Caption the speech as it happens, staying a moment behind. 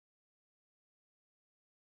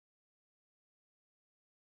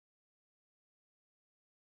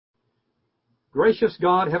Gracious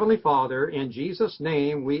God, Heavenly Father, in Jesus'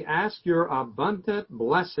 name, we ask your abundant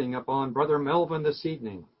blessing upon Brother Melvin this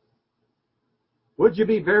evening. Would you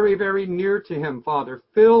be very, very near to him, Father?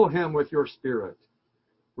 Fill him with your Spirit.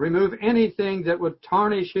 Remove anything that would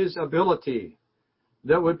tarnish his ability,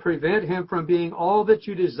 that would prevent him from being all that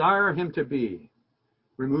you desire him to be.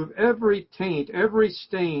 Remove every taint, every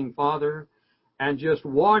stain, Father, and just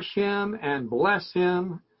wash him and bless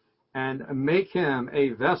him and make him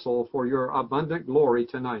a vessel for your abundant glory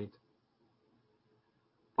tonight.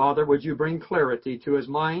 Father, would you bring clarity to his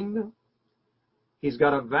mind? He's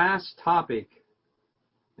got a vast topic,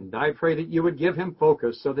 and I pray that you would give him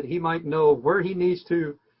focus so that he might know where he needs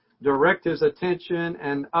to direct his attention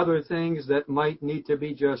and other things that might need to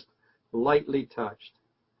be just lightly touched.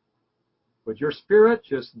 Would your Spirit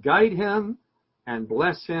just guide him and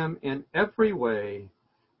bless him in every way,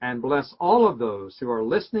 and bless all of those who are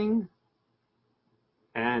listening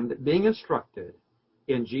and being instructed.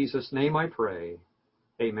 In Jesus' name I pray.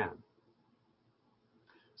 Amen.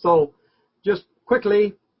 So, just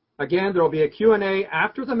quickly, again, there will be a Q&A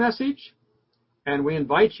after the message, and we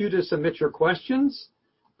invite you to submit your questions.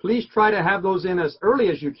 Please try to have those in as early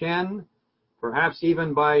as you can, perhaps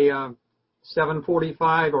even by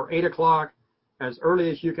 7:45 or 8 o'clock. As early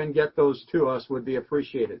as you can get those to us would be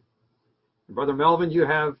appreciated. Brother Melvin, you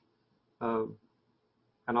have an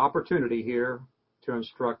opportunity here to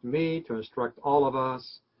instruct me, to instruct all of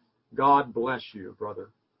us. God bless you,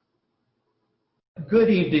 brother. Good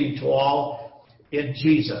evening to all in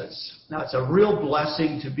Jesus. Now, it's a real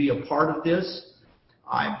blessing to be a part of this.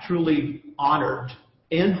 I'm truly honored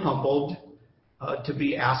and humbled to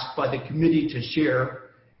be asked by the committee to share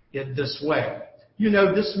in this way. You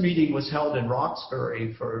know, this meeting was held in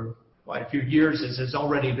Roxbury for quite a few years, as has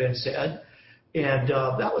already been said, and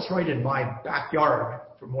that was right in my backyard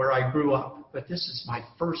from where I grew up. But this is my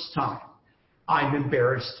first time. I'm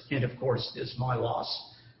embarrassed, and of course, it's my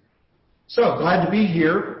loss. So glad to be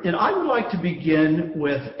here, and I would like to begin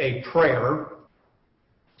with a prayer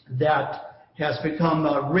that has become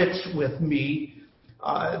rich with me.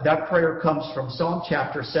 That prayer comes from Psalm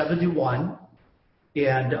chapter 71.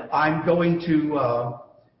 And I'm going to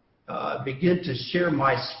begin to share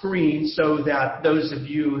my screen so that those of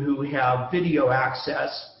you who have video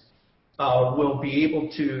access will be able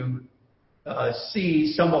to see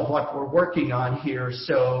some of what we're working on here.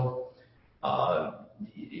 So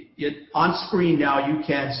on screen now you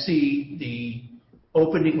can see the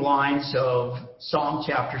opening lines of Psalm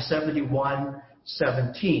chapter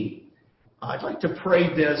 71:17. I'd like to pray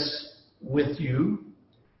this with you.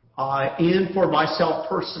 And for myself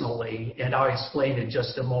personally, and I'll explain in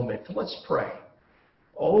just a moment. Let's pray.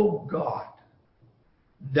 Oh God,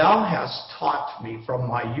 thou hast taught me from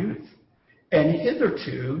my youth, and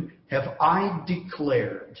hitherto have I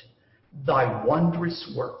declared thy wondrous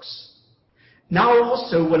works. Now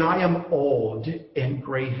also when I am old and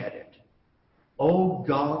gray-headed, O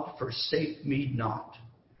God, forsake me not,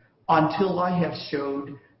 until I have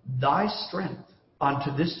showed thy strength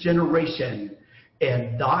unto this generation,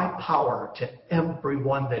 and thy power to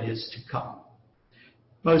everyone that is to come.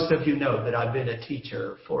 Most of you know that I've been a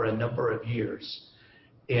teacher for a number of years.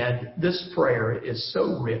 And this prayer is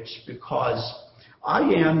so rich because I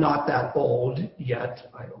am not that old yet,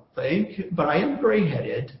 I don't think, but I am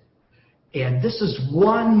gray-headed. And this is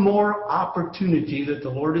one more opportunity that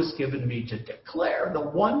the Lord has given me to declare the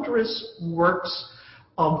wondrous works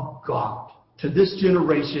of God to this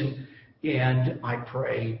generation, and I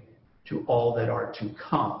pray to all that are to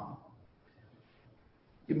come.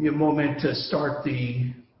 Give me a moment to start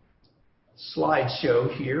the slideshow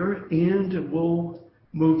here, and we'll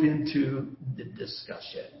move into the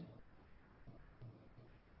discussion.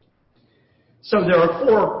 So there are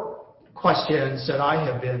 4 questions that I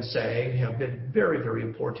have been saying have been very, very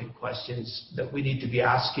important questions that we need to be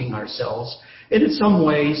asking ourselves. And in some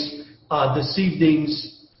ways, this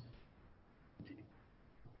evening's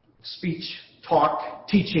speech, talk,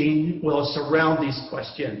 teaching will surround these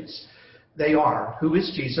questions. They are: who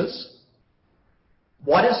is Jesus?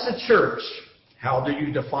 What is the church? How do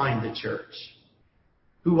you define the church?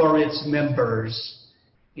 Who are its members?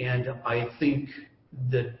 And I think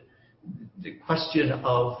that the question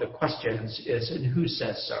of the questions is, and who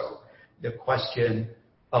says so? The question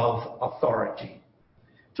of authority.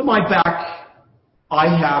 To my back, I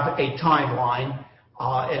have a timeline.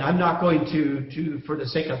 And I'm not going to, for the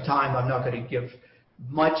sake of time, I'm not going to give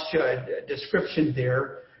much description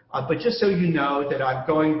there. But just so you know that I'm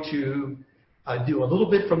going to do a little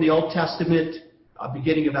bit from the Old Testament,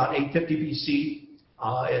 beginning about 850 BC.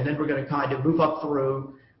 And then we're going to kind of move up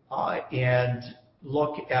through and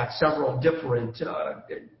look at several different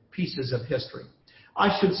pieces of history.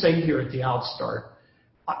 I should say here at the outstart,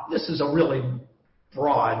 this is a really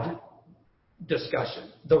broad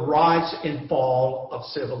discussion. The rise and fall of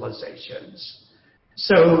civilizations.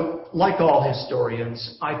 So, like all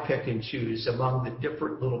historians, I pick and choose among the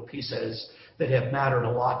different little pieces that have mattered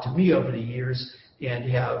a lot to me over the years and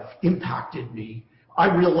have impacted me.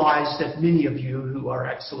 I realize that many of you who are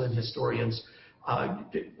excellent historians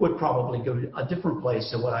would probably go to a different place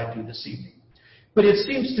than what I do this evening. But it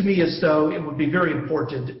seems to me as though it would be very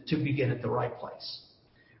important to begin at the right place.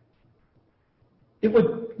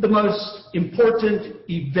 The most important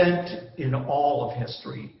event in all of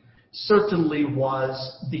history certainly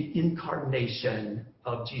was the incarnation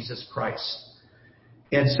of Jesus Christ.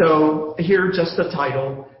 And so here, just the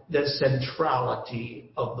title, the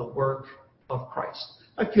centrality of the work of Christ.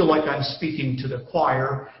 I feel like I'm speaking to the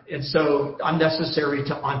choir, and so unnecessary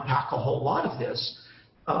to unpack a whole lot of this.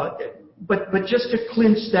 But just to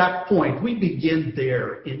clinch that point, we begin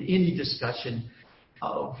there in any discussion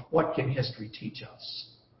of what can history teach us.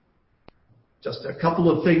 Just a couple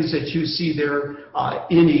of things that you see there.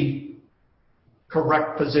 Any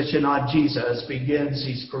correct position on Jesus begins,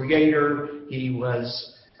 he's creator, he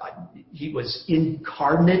was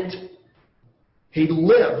incarnate, he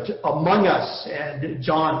lived among us, and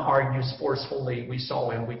John argues forcefully, we saw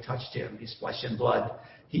him, we touched him, he's flesh and blood,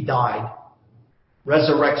 he died.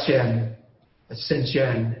 Resurrection,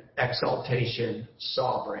 ascension, exaltation,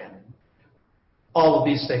 sovereign. All of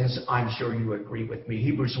these things, I'm sure you agree with me.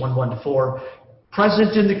 Hebrews 1:1-4,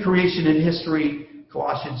 present in the creation and history.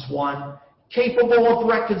 Colossians 1, capable of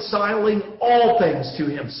reconciling all things to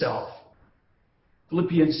himself.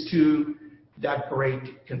 Philippians 2, that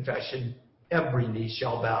great confession, every knee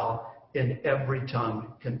shall bow and every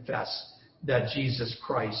tongue confess that Jesus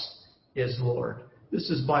Christ is Lord. This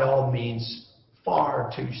is by all means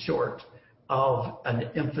far too short of an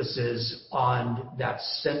emphasis on that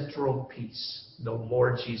central piece, the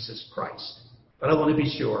Lord Jesus Christ. But I want to be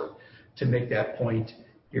sure to make that point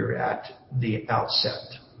here at the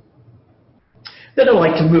outset. Then I'd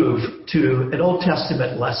like to move to an Old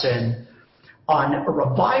Testament lesson on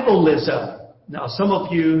revivalism. Now, some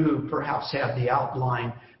of you who perhaps have the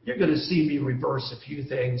outline, you're going to see me reverse a few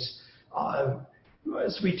things.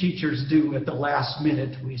 As we teachers do at the last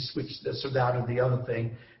minute, we switch this or that or the other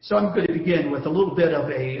thing. So I'm going to begin with a little bit of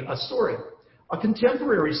a story, a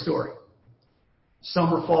contemporary story.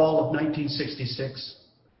 Summer, fall of 1966.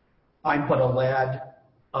 I'm but a lad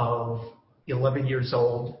of 11 years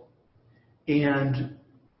old. And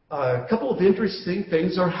a couple of interesting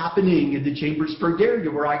things are happening in the Chambersburg area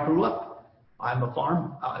where I grew up. I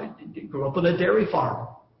grew up on a dairy farm.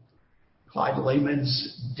 Clyde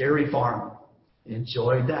Lehman's dairy farm.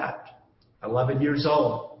 Enjoyed that. 11 years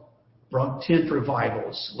old. Brunk tent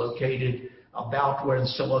revivals located about where the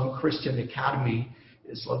Shalom Christian Academy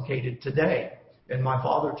is located today. And my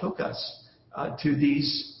father took us to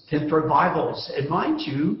these tent revivals. And mind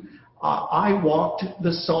you, I walked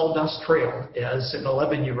the Sawdust Trail as an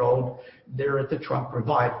 11-year-old there at the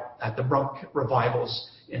Brunk revivals,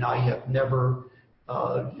 and I've never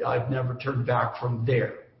turned back from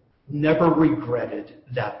there. Never regretted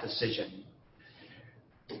that decision.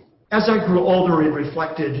 As I grew older and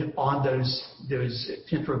reflected on those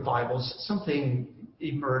tent revivals, something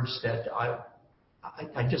emerged that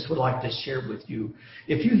I just would like to share with you.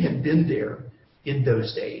 If you had been there in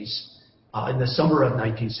those days, in the summer of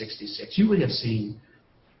 1966, you would have seen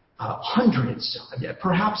hundreds,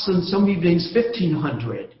 perhaps in some evenings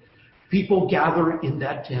 1,500 people gather in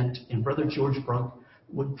that tent, and Brother George Brunk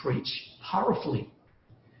would preach powerfully.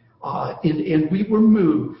 And we were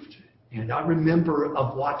moved. And I remember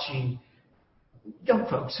of watching young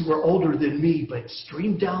folks who were older than me, but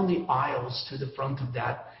stream down the aisles to the front of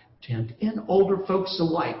that tent, and older folks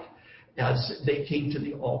alike, as they came to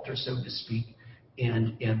the altar, so to speak,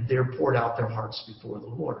 and there poured out their hearts before the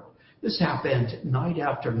Lord. This happened night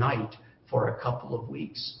after night for a couple of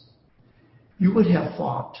weeks. You would have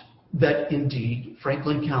thought that indeed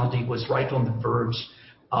Franklin County was right on the verge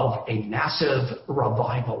of a massive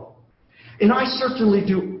revival. And I certainly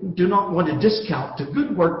do not want to discount the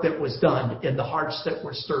good work that was done in the hearts that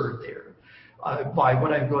were stirred there by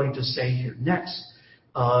what I'm going to say here next.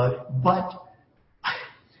 But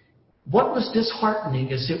what was disheartening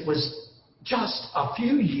is it was just a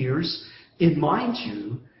few years, and mind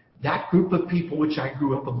you, that group of people which I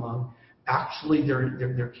grew up among, actually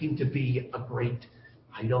there came to be a great,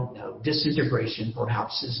 disintegration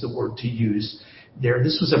perhaps is the word to use there.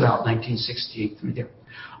 This was about 1968 through there.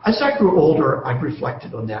 As I grew older, I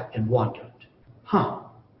reflected on that and wondered,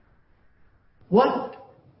 what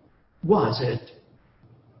was it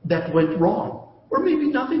that went wrong? or maybe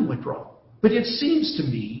nothing went wrong. But it seems to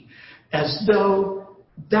me as though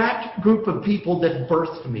that group of people that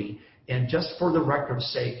birthed me, and just for the record's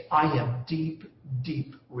sake, I have deep,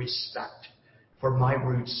 deep respect for my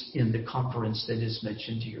roots in the conference that is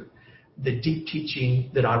mentioned here, the deep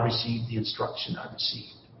teaching that I received, the instruction I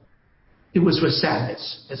received. It was with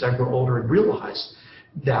sadness as I grew older and realized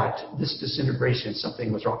that this disintegration,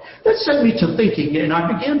 something was wrong. That sent me to thinking, and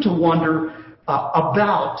I began to wonder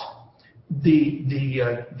about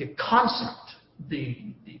the concept,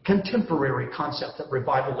 the contemporary concept of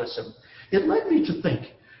revivalism. It led me to think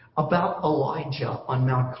about Elijah on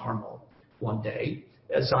Mount Carmel one day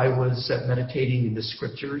as I was meditating in the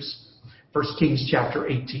scriptures. 1 Kings chapter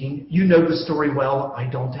 18. You know the story well. I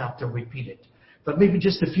don't have to repeat it. But maybe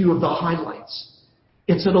just a few of the highlights.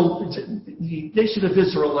 The nation of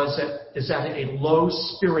Israel is at a low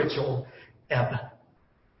spiritual ebb.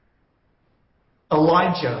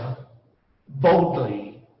 Elijah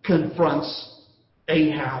boldly confronts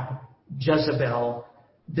Ahab, Jezebel.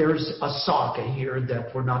 There's a saga here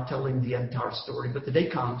that we're not telling the entire story, but the day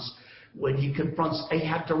comes when he confronts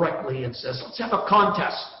Ahab directly and says, let's have a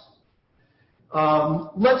contest.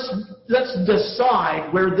 Let's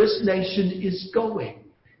decide where this nation is going.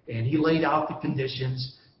 And he laid out the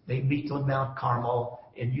conditions. They meet on Mount Carmel,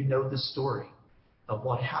 and you know the story of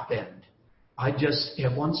what happened. I just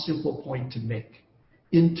have one simple point to make.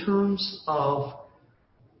 In terms of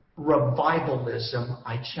revivalism,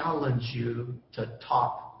 I challenge you to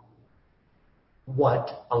top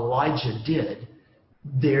what Elijah did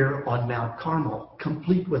there on Mount Carmel,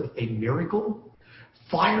 complete with a miracle,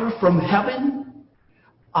 fire from heaven.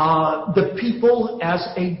 The people as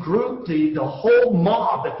a group, the whole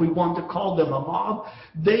mob, if we want to call them a mob,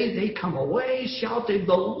 they come away shouting,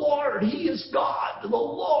 the Lord, He is God. The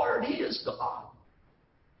Lord, He is God.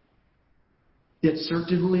 It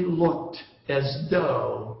certainly looked as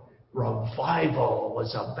though revival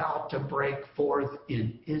was about to break forth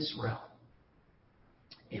in Israel.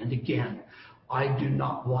 And again, I do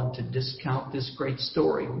not want to discount this great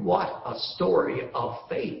story. What a story of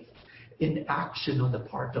faith in action on the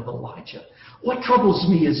part of Elijah. What troubles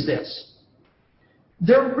me is this.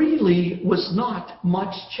 There really was not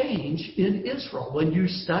much change in Israel when you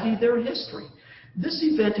study their history. This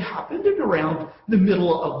event happened in around the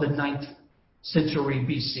middle of the 9th century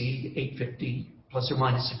BC, 850, plus or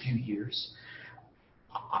minus a few years.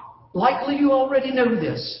 Likely you already know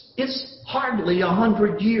this. It's hardly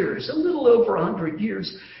 100 years, a little over 100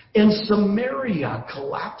 years, and Samaria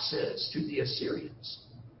collapses to the Assyrians.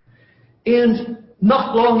 And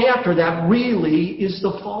not long after that really is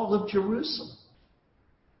the fall of Jerusalem.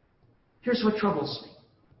 Here's what troubles me.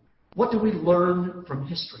 What do we learn from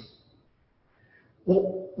history?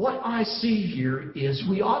 Well, what I see here is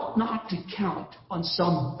we ought not to count on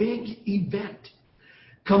some big event,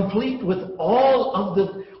 complete with all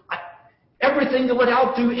of everything that would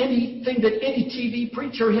outdo anything that any TV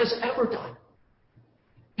preacher has ever done.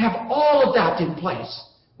 Have all of that in place.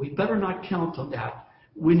 We better not count on that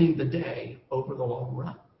winning the day over the long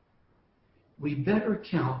run. We better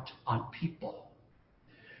count on people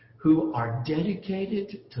who are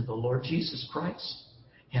dedicated to the Lord Jesus Christ,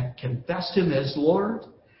 have confessed Him as Lord,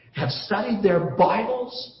 have studied their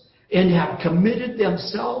Bibles, and have committed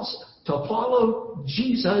themselves to follow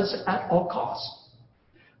Jesus at all costs.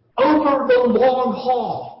 Over the long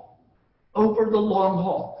haul. Over the long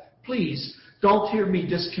haul. Please don't hear me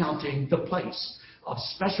discounting the place of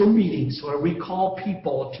special meetings where we call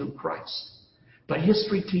people to Christ. But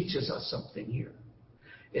history teaches us something here.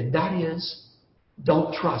 And that is,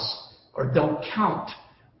 don't trust or don't count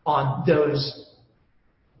on those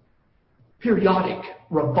periodic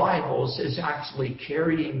revivals as actually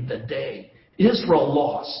carrying the day. Israel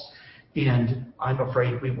lost, and I'm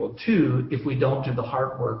afraid we will too if we don't do the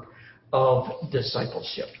hard work of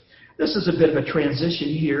discipleship. This is a bit of a transition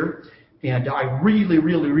here, and I really,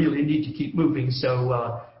 really, really need to keep moving,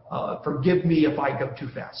 so forgive me if I go too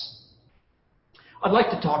fast. I'd like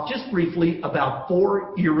to talk just briefly about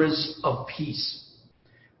 4 eras of peace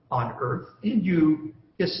on earth, and you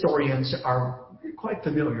historians are quite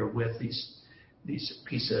familiar with these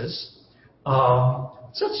pieces. So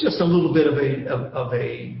it's just a little bit of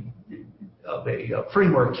a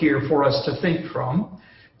framework here for us to think from.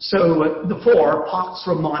 So the 4, Pax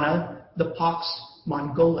Romana, the Pax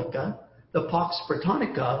Mongolica, the Pax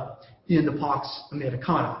Britannica, and the Pax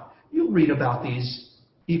Americana. You'll read about these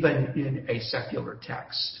even in a secular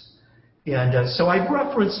text. And so I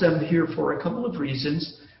reference them here for a couple of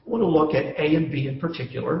reasons. I want to look at A and B in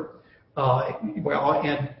particular.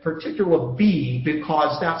 And particular B,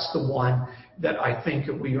 because that's the one that I think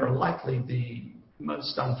we are likely the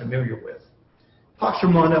most unfamiliar with. Pax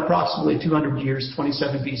Romana, approximately 200 years,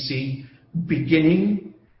 27 BC,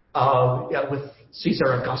 beginning with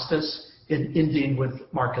Caesar Augustus and ending with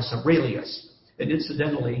Marcus Aurelius. And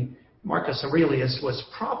incidentally, Marcus Aurelius was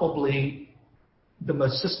probably the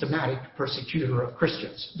most systematic persecutor of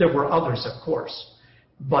Christians. There were others, of course,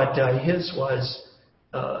 but his was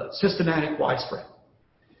systematic, widespread.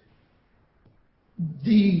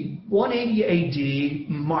 The 180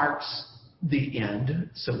 AD marks the end,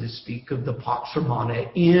 so to speak, of the Pax Romana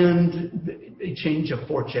and a change of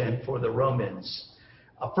fortune for the Romans.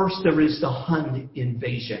 First, there is the Hun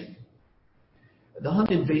invasion. The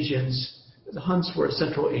Hun invasions, the Huns were a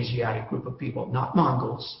Central Asiatic group of people, not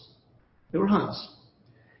Mongols. They were Huns.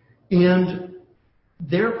 And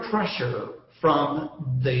their pressure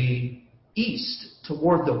from the east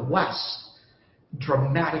toward the west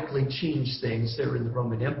dramatically changed things there in the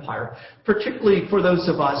Roman Empire, particularly for those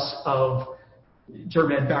of us of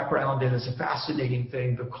German background. It is a fascinating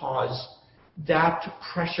thing because that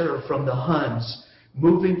pressure from the Huns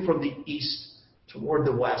moving from the east toward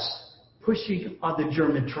the west, pushing on the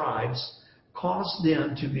German tribes, caused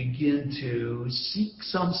them to begin to seek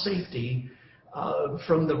some safety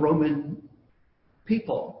from the Roman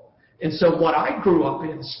people. And so what I grew up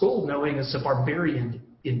in school knowing as the barbarian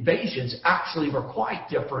invasions actually were quite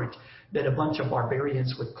different than a bunch of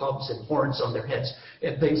barbarians with clubs and horns on their heads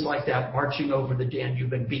and things like that marching over the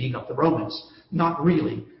Danube and beating up the Romans. Not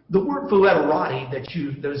really. The word foederati that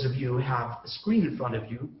those of you who have a screen in front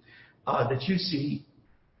of you, that you see,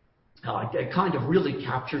 it kind of really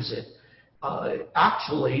captures it.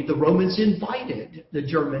 Actually, the Romans invited the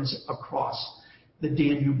Germans across the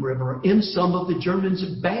Danube River, and some of the Germans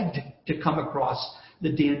begged to come across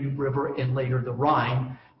the Danube River and later the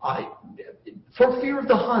Rhine for fear of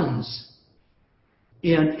the Huns.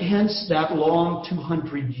 And hence that long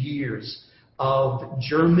 200 years of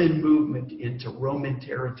German movement into Roman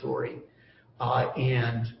territory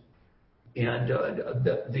and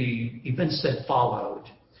the events that followed.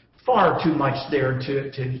 Far too much there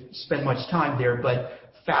to spend much time there, but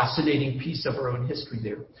fascinating piece of our own history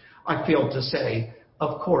there. I failed to say,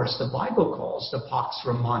 of course, the Bible calls the Pax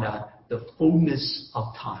Romana the fullness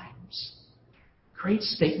of times. Great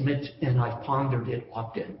statement, and I've pondered it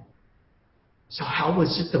often. So how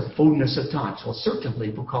was it the fullness of times? Well,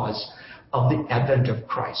 certainly because of the advent of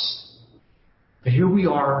Christ. But here we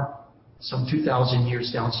are, some 2,000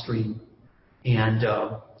 years downstream, and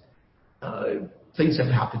things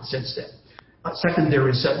have happened since then. Second, there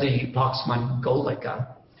is the Pax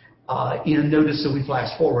Mongolica. And notice that we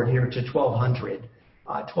flash forward here to 1200.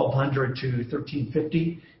 1200 to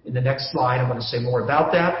 1350. In the next slide, I'm going to say more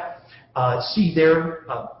about that. See there,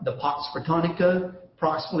 the Pax Britannica,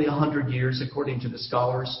 approximately 100 years, according to the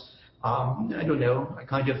scholars. I don't know. I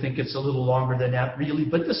kind of think it's a little longer than that, really.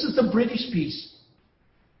 But this is the British peace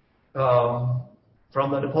from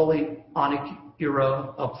the Napoleonic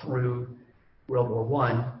era up through World War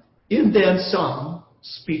I. And then some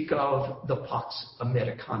speak of the Pax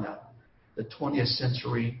Americana, the 20th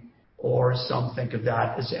century, or some think of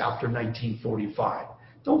that as after 1945.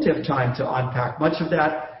 Don't have time to unpack much of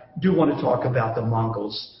that. Do want to talk about the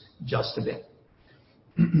Mongols just a bit.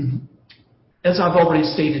 As I've already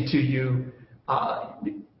stated to you,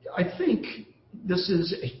 I think this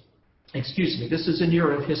is an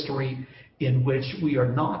era of history in which we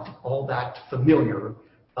are not all that familiar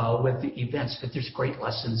with the events, but there's great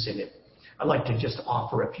lessons in it. I'd like to just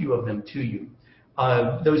offer a few of them to you.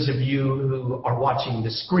 Those of you who are watching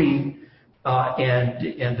the screen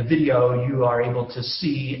and the video, you are able to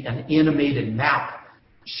see an animated map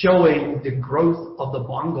showing the growth of the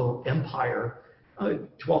Mongol Empire,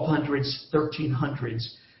 1200s,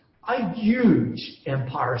 1300s, a huge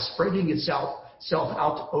empire spreading itself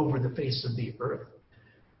out over the face of the earth.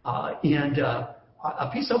 And a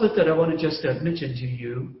piece of it that I want to just mention to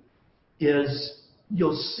you is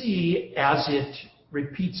you'll see as it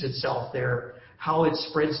repeats itself there, how it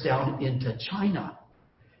spreads down into China.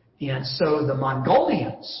 And so the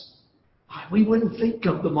Mongolians, we wouldn't think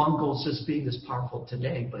of the Mongols as being as powerful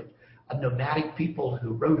today, but a nomadic people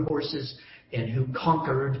who rode horses and who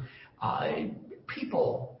conquered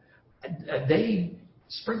people. They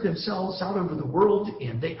spread themselves out over the world,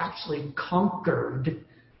 and they actually conquered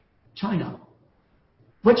China.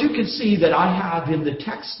 But you can see that I have in the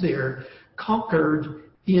text there, conquered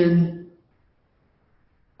in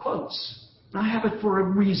quotes. I have it for a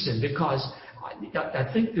reason, because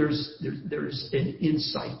I think there's an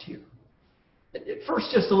insight here.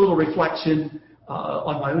 First, just a little reflection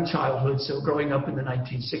on my own childhood. So growing up in the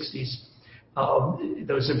 1960s,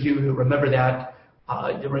 those of you who remember that,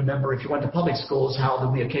 You remember if you went to public schools how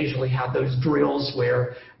we occasionally had those drills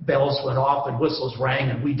where bells went off and whistles rang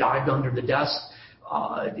and we dived under the desk.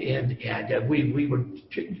 We were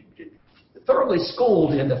thoroughly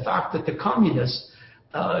schooled in the fact that the communists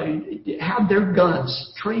had their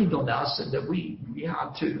guns trained on us and that we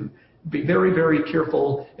had to be very, very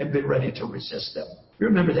careful and be ready to resist them. You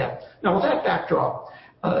remember that. Now, with that backdrop,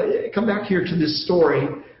 come back here to this story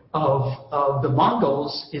of the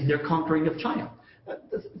Mongols in their conquering of China.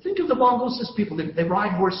 Think of the Mongols as people. They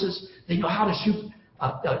ride horses. They know how to shoot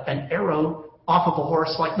an arrow off of a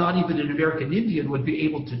horse like not even an American Indian would be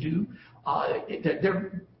able to do.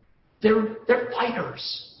 They're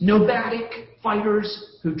fighters, nomadic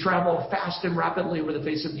fighters who travel fast and rapidly over the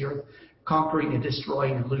face of the earth, conquering and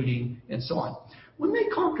destroying and looting and so on. When they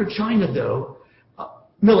conquered China, though,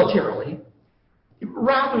 militarily,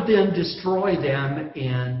 rather than destroy them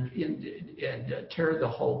and tear the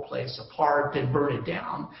whole place apart and burn it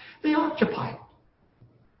down, they occupied it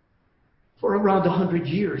for around 100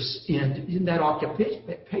 years. And in that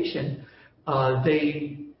occupation,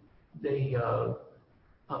 they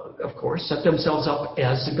of course, set themselves up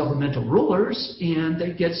as the governmental rulers, and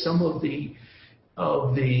they get some of the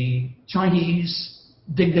Chinese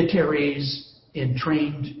dignitaries and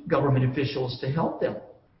trained government officials to help them.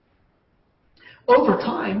 Over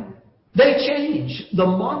time, they change. The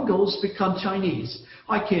Mongols become Chinese.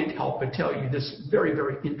 I can't help but tell you this very,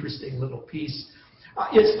 very interesting little piece.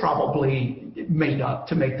 It's probably made up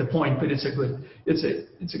to make the point, but it's a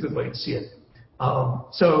good way to see it.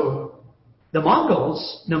 So the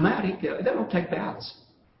Mongols, nomadic, they don't take baths.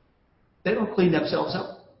 They don't clean themselves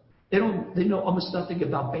up. They know almost nothing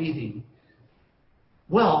about bathing.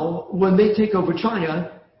 Well, when they take over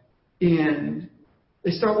China and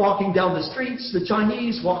they start walking down the streets, the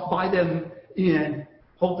Chinese walk by them and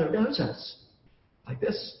hold their noses like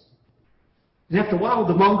this. And after a while,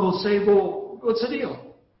 the Mongols say, well, what's the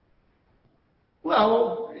deal?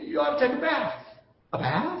 Well, you ought to take a bath. A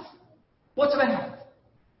bath? What's a bath?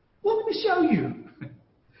 Well, let me show you.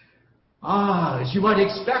 As you might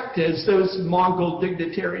expect, as those Mongol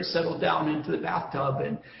dignitaries settle down into the bathtub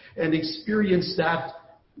and experience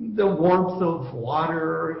the warmth of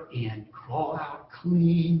water and crawl out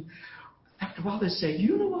clean, after a while they say,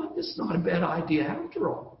 you know what, this is not a bad idea after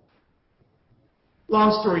all.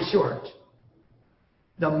 Long story short,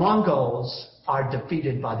 the Mongols are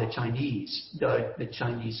defeated by the Chinese. The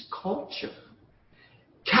Chinese culture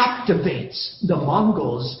captivates the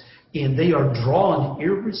Mongols, and they are drawn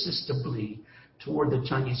irresistibly toward the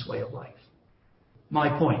Chinese way of life. My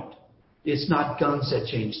point, it's not guns that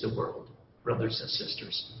change the world, brothers and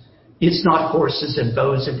sisters. It's not horses and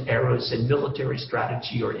bows and arrows and military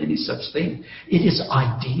strategy or any such thing. It is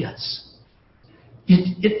ideas.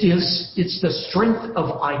 It's the strength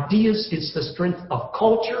of ideas. It's the strength of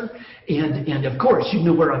culture. And of course, you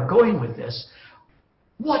know where I'm going with this.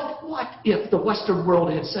 What if the Western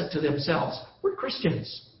world had said to themselves, we're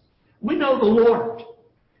Christians. We know the Lord.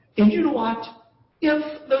 And you know what?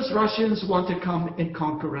 If those Russians want to come and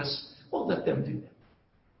conquer us, well, let them do that.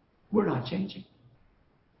 We're not changing.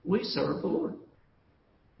 We serve the Lord.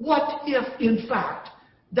 What if, in fact,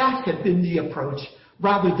 that had been the approach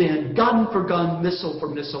rather than gun for gun, missile for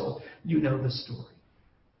missile? You know the story.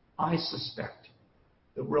 I suspect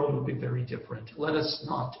the world would be very different. Let us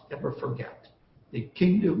not ever forget the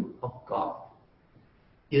kingdom of God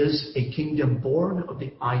is a kingdom born of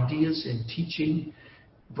the ideas and teaching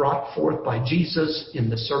brought forth by Jesus in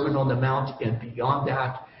the Sermon on the Mount and beyond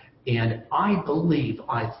that. And I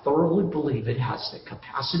thoroughly believe it has the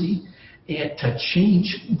capacity to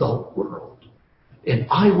change the world. And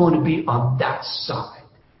I want to be on that side.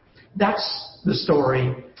 That's the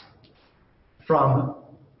story from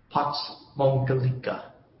Pax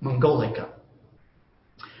Mongolica.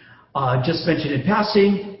 Just mentioned in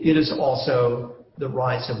passing, it is also the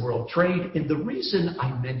rise of world trade. And the reason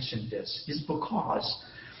I mention this is because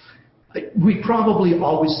we probably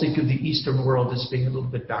always think of the Eastern world as being a little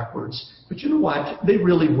bit backwards. But you know what? They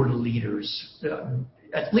really were leaders,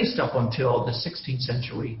 at least up until the 16th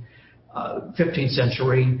century, 15th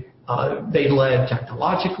century. They led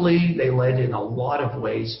technologically. They led in a lot of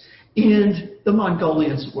ways. And the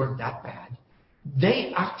Mongolians weren't that bad.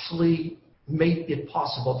 They actually made it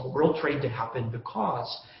possible for world trade to happen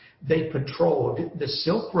because they patrolled the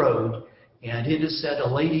Silk Road. And it is said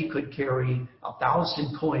a lady could carry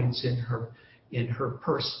 1,000 coins in her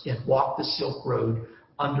purse and walk the Silk Road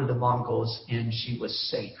under the Mongols, and she was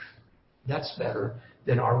safe. That's better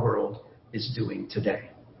than our world is doing today.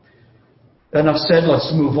 Enough said,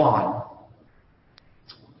 let's move on.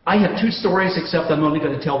 I have two stories, except I'm only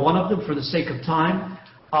going to tell one of them for the sake of time.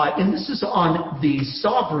 And this is on the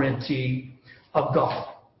sovereignty of God.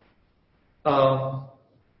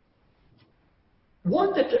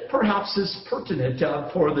 One that perhaps is pertinent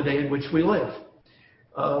for the day in which we live.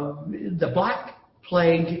 The Black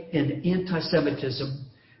Plague and anti-Semitism.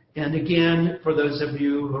 And again, for those of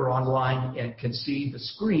you who are online and can see the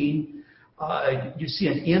screen, you see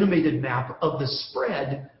an animated map of the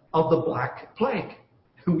spread of the Black Plague.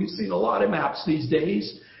 We've seen a lot of maps these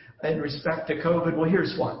days in respect to COVID. Well,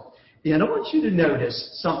 here's one. And I want you to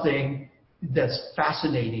notice something that's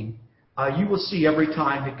fascinating. You will see every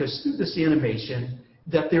time, because through this animation,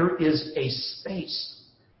 that there is a space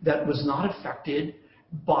that was not affected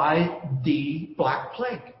by the Black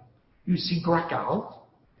Plague. You see Krakow,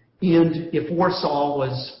 and if Warsaw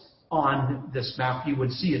was on this map, you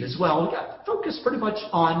would see it as well. We got focused pretty much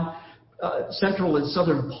on central and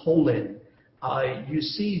southern Poland. You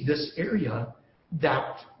see this area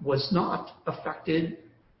that was not affected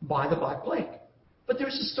by the Black Plague. But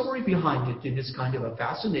there's a story behind it, and it's kind of a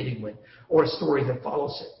fascinating one, or a story that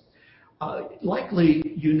follows it.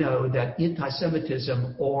 Likely you know that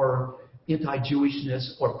anti-Semitism or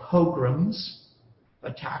anti-Jewishness or pogroms,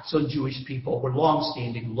 attacks on Jewish people, were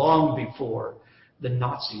long-standing, long before the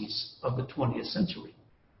Nazis of the 20th century.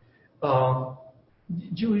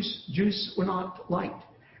 Jews were not liked.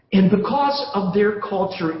 And because of their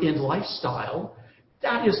culture and lifestyle,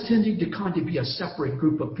 that is tending to kind of be a separate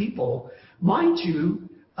group of people. Mind you,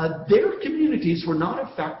 their communities were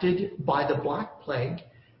not affected by the Black Plague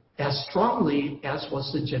as strongly as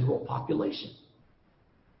was the general population.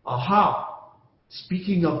 Aha!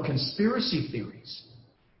 Speaking of conspiracy theories,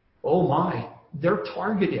 oh my, they're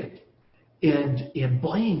targeted and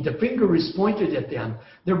blamed. The finger is pointed at them.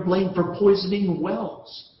 They're blamed for poisoning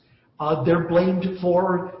wells. They're blamed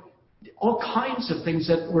for all kinds of things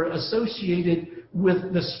that were associated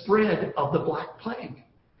with the spread of the Black Plague.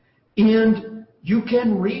 And you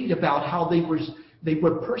can read about how they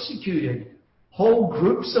were persecuted. Whole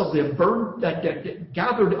groups of them that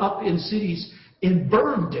gathered up in cities and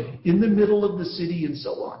burned in the middle of the city and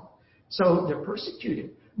so on. So they're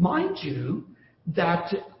persecuted. Mind you,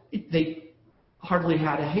 that they hardly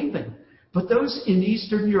had a haven. But those in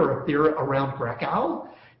Eastern Europe, they're around Krakow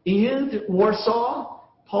and Warsaw,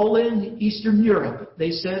 Poland, Eastern Europe,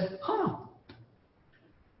 they said, well,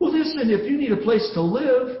 listen, if you need a place to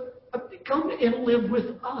live, come and live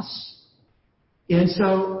with us. And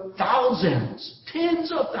so thousands,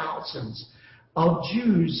 tens of thousands of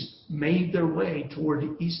Jews made their way toward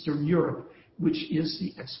Eastern Europe, which is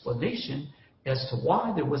the explanation as to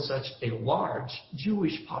why there was such a large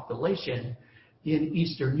Jewish population in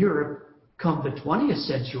Eastern Europe come the 20th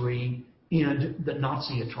century and the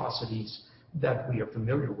Nazi atrocities that we are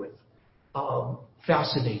familiar with.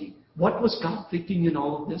 Fascinating. What was God thinking in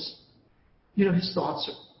all of this? You know, his thoughts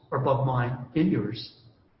are above mine and yours.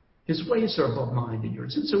 His ways are above mine and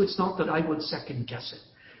yours. And so it's not that I would second guess it.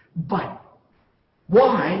 But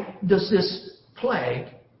why does this plague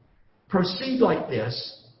proceed like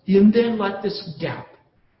this and then let this gap?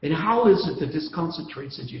 And how is it that this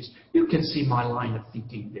concentrates the Jews? You can see my line of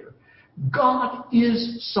thinking there. God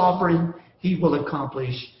is sovereign. He will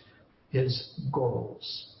accomplish his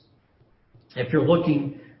goals. If you're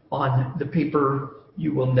looking on the paper,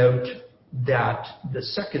 you will note that the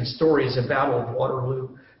second story is a Battle of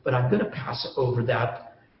Waterloo, but I'm going to pass over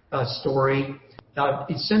that story.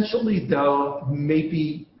 Essentially, though,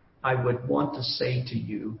 maybe I would want to say to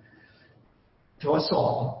you, to us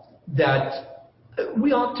all, that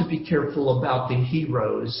we ought to be careful about the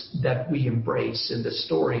heroes that we embrace in the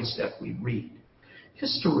stories that we read.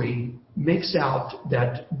 History makes out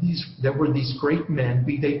that there were these great men,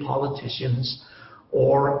 be they politicians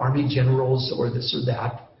or army generals or this or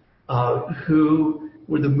that, who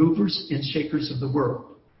were the movers and shakers of the world.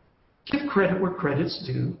 Give credit where credit's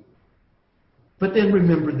due. But then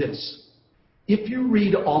remember this. If you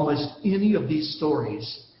read almost any of these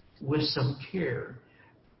stories with some care,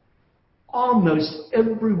 almost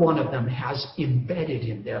every one of them has embedded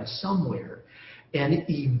in them somewhere an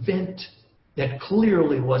event that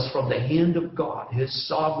clearly was from the hand of God, his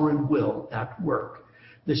sovereign will at work.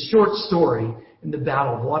 The short story in the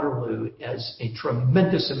Battle of Waterloo is a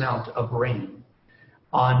tremendous amount of rain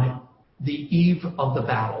on the eve of the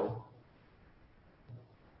battle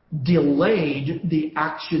delayed the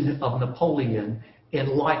action of Napoleon and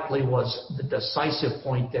likely was the decisive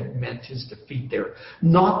point that meant his defeat there.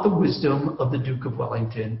 Not the wisdom of the Duke of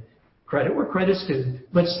Wellington. Credit where credit's due,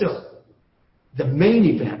 but still, the main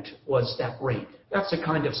event was that rain. That's the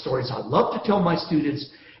kind of stories I love to tell my students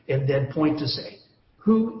and then point to say,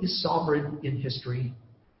 who is sovereign in history?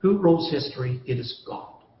 Who rules history? It is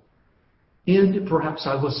God. And perhaps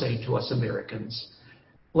I will say to us Americans,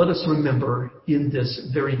 let us remember in this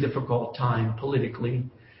very difficult time politically,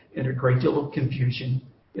 in a great deal of confusion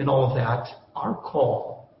and all of that, our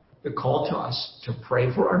call, the call to us to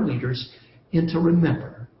pray for our leaders and to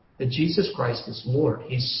remember that Jesus Christ is Lord.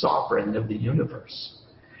 He's sovereign of the universe.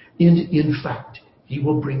 And in fact, He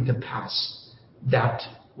will bring to pass that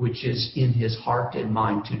which is in His heart and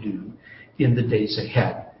mind to do in the days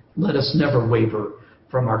ahead. Let us never waver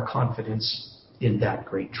from our confidence in that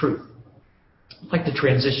great truth. I'd like to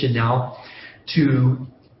transition now to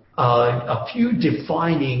a few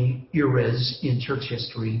defining eras in church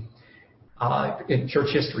history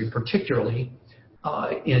particularly,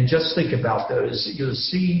 and just think about those. You'll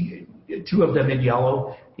see two of them in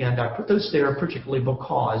yellow, and I put those there particularly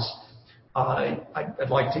because I'd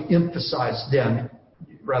like to emphasize them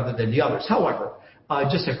rather than the others. However,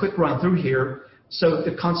 just a quick run through here. So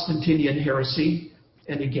the Constantinian heresy,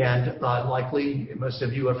 and again, likely most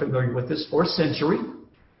of you are familiar with this, 4th century,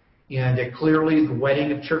 and clearly the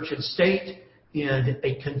wedding of church and state, and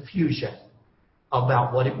a confusion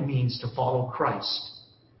about what it means to follow Christ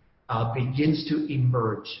begins to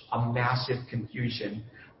emerge, a massive confusion.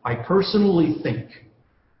 I personally think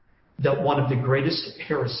that one of the greatest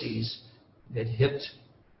heresies that hit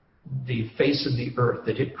the face of the earth,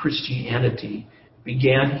 that hit Christianity,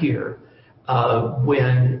 began here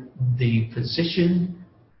when the position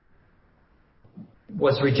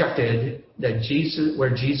was rejected that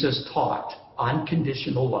where Jesus taught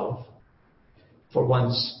unconditional love for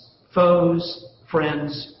one's foes,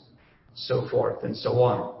 friends, so forth and so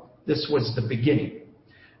on. This was the beginning.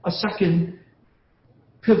 A second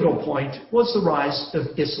pivotal point was the rise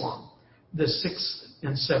of Islam, the 6th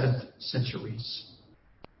and 7th centuries.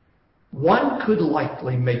 One could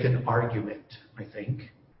likely make an argument, I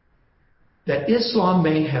think, that Islam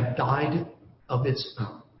may have died of its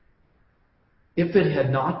own if it had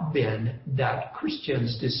not been that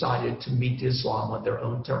Christians decided to meet Islam on their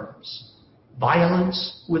own terms.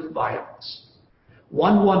 Violence with violence.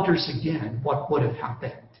 One wonders again what would have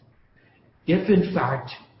happened if, in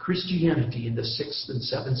fact, Christianity in the 6th and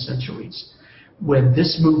 7th centuries, when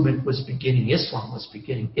this movement was beginning, Islam was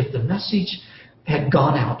beginning, if the message had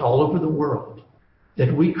gone out all over the world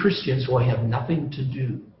that we Christians will have nothing to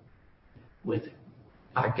do with,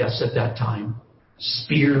 I guess at that time,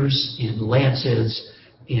 spears and lances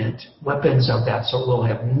and weapons of that sort will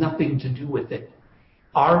have nothing to do with it.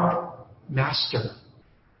 Our Master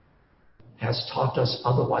has taught us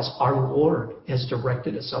otherwise. Our Lord has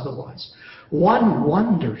directed us otherwise. One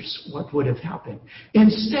wonders what would have happened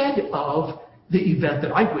instead of the event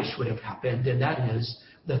that I wish would have happened, and that is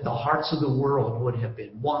that the hearts of the world would have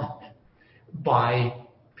been won by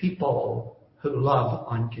people who love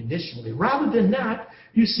unconditionally. Rather than that,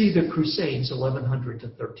 you see the Crusades, 1100 to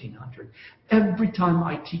 1300. Every time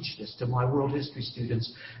I teach this to my world history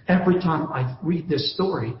students, every time I read this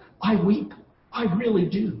story, I weep. I really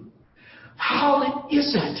do. How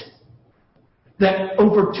is it that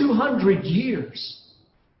over 200 years,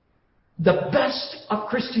 the best of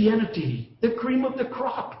Christianity, the cream of the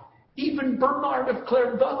crop, even Bernard of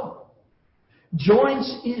Clairvaux,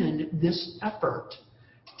 joins in this effort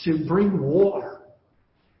to bring war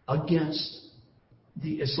against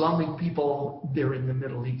the Islamic people there in the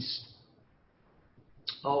Middle East?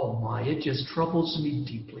 Oh my, it just troubles me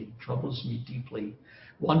deeply.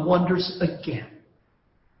 One wonders again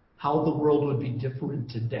how the world would be different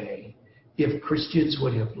today if Christians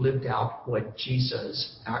would have lived out what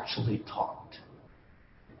Jesus actually taught.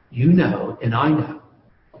 You know, and I know,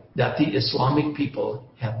 that the Islamic people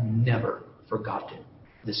have never forgotten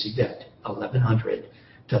this event, 1100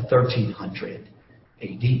 to 1300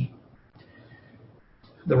 AD.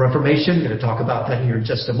 The Reformation, I'm going to talk about that here in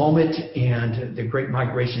just a moment, and the Great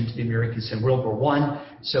Migration to the Americas in World War I.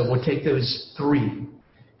 So we'll take those three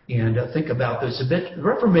and think about those a bit. The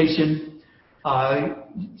Reformation,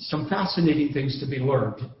 some fascinating things to be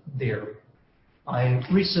learned there. I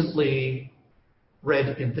recently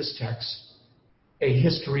read in this text a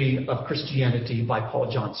history of Christianity by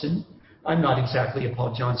Paul Johnson. I'm not exactly a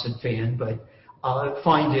Paul Johnson fan, but I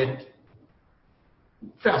find it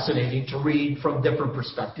fascinating to read from different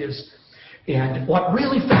perspectives. And what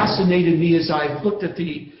really fascinated me is I looked at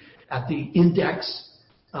the index,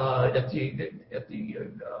 at the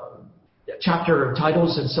chapter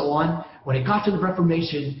titles and so on. When it got to the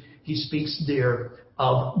Reformation, he speaks there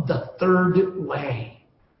of the third way.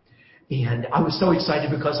 And I was so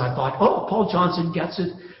excited because I thought, oh, Paul Johnson gets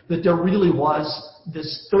it, that there really was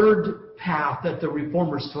this third path that the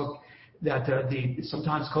Reformers took that they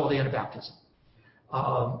sometimes called Anabaptism.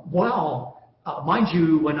 Mind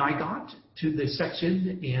you, when I got to the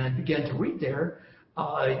section and began to read there,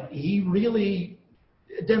 he really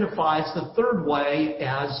identifies the third way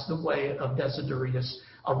as the way of Desiderius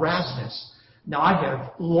Erasmus. Now, I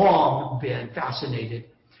have long been fascinated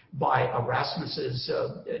by Erasmus's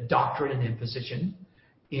doctrine and position,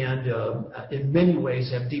 and in many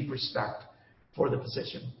ways have deep respect for the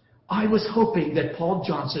position. I was hoping that Paul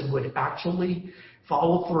Johnson would actually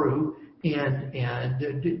follow through and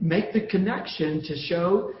make the connection to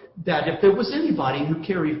show that if there was anybody who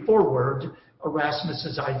carried forward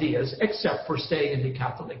Erasmus's ideas, except for staying in the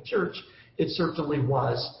Catholic Church, it certainly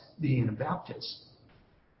was the Anabaptists.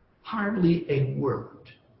 Hardly a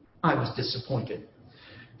word. I was disappointed.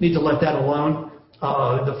 Need to let that alone.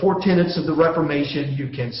 The four tenets of the Reformation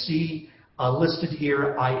you can see listed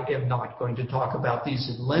here. I am not going to talk about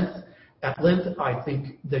these at length. I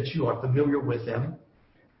think that you are familiar with them.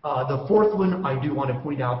 The fourth one I do want to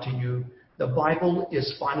point out to you, the Bible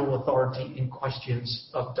is final authority in questions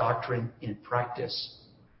of doctrine and practice.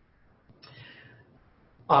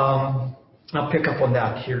 I'll pick up on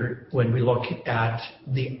that here when we look at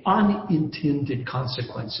the unintended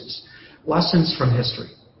consequences. Lessons from history.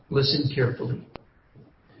 Listen carefully.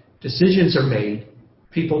 Decisions are made.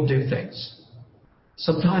 People do things.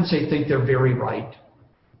 Sometimes they think they're very right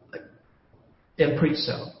and preach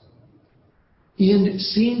so, and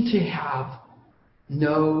seem to have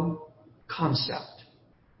no concept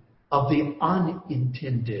of the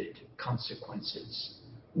unintended consequences.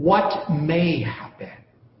 What may happen?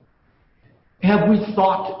 Have we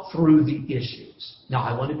thought through the issues? Now,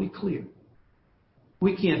 I want to be clear.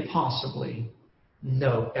 We can't possibly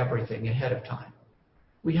know everything ahead of time.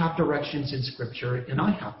 We have directions in Scripture, and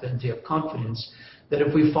I happen to have confidence that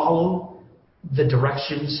if we follow the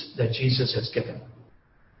directions that Jesus has given,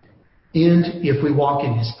 and if we walk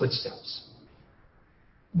in His footsteps,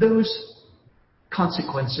 those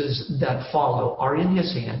consequences that follow are in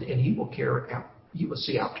His hand, and He will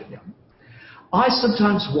see after them. I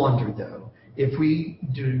sometimes wonder, though, if we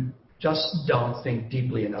don't think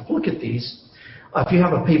deeply enough. Look at these. If you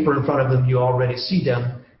have a paper in front of them, you already see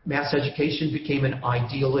them. Mass education became an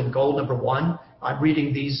ideal and goal. Number one, I'm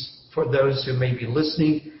reading these for those who may be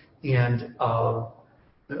listening and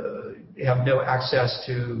have no access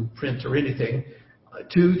to print or anything.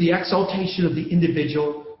 To the exaltation of the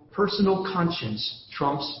individual, personal conscience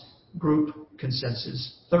trumps group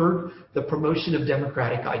consensus. Third, the promotion of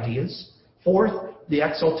democratic ideas. Fourth, the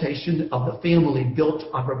exaltation of the family built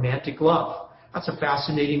on romantic love. That's a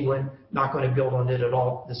fascinating one. Not going to build on it at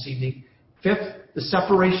all this evening. Fifth, the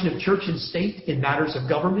separation of church and state in matters of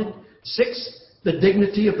government. Sixth, the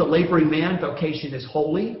dignity of the laboring man. Vocation is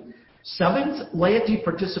holy. Seventh, laity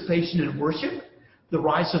participation in worship. The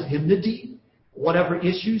rise of hymnody. Whatever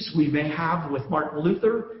issues we may have with Martin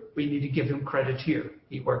Luther, we need to give him credit here.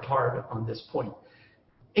 He worked hard on this point.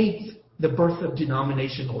 Eighth, the birth of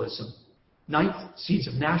denominationalism. Ninth, seeds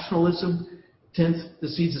of nationalism. 10th, the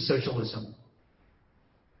seeds of socialism.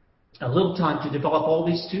 A little time to develop all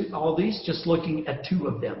these, just looking at two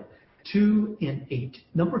of them. 2 and 8.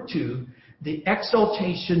 Number 2, the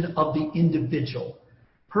exaltation of the individual.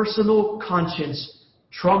 Personal conscience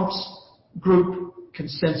trumps group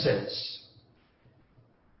consensus.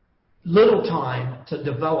 Little time to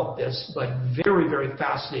develop this, but very, very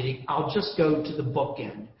fascinating. I'll just go to the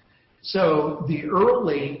bookend. So the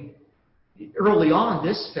early on,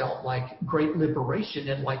 this felt like great liberation,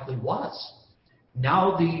 and likely was.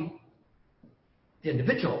 Now the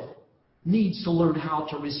individual needs to learn how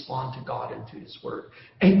to respond to God and to His Word.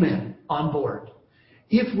 Amen. On board.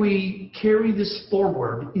 If we carry this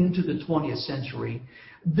forward into the 20th century,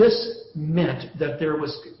 this meant that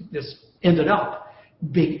this ended up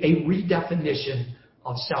being a redefinition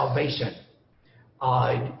of salvation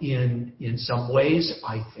in some ways,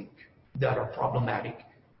 I think, that are problematic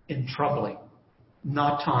and troubling.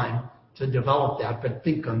 Not time to develop that, but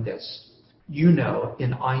think on this. You know,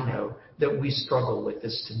 and I know, that we struggle with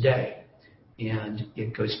this today. And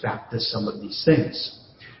it goes back to some of these things.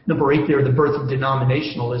 Number 8 there, the birth of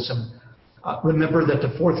denominationalism. Remember that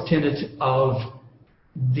the fourth tenet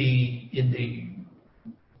in the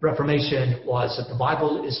Reformation was that the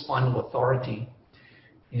Bible is final authority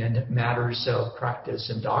in matters of practice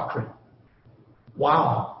and doctrine.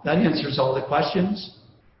 Wow, that answers all the questions.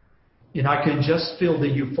 And I can just feel the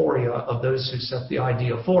euphoria of those who set the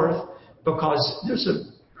idea forth, because there's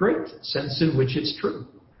a great sense in which it's true.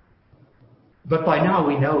 But by now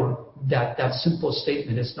we know that that simple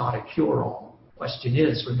statement is not a cure-all. Question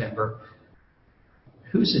is, remember,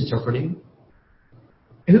 who's interpreting?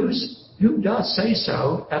 Who does say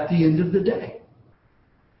so at the end of the day?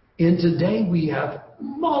 And today we have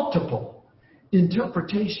multiple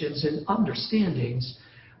interpretations and understandings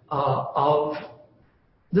of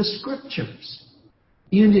the Scriptures.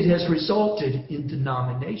 And it has resulted in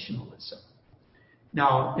denominationalism.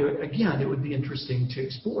 Now, again, it would be interesting to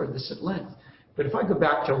explore this at length. But if I go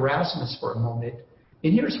back to Erasmus for a moment,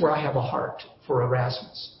 and here's where I have a heart for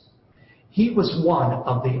Erasmus. He was one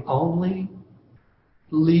of the only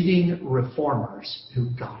leading reformers who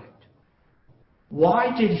got it.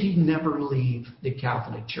 Why did he never leave the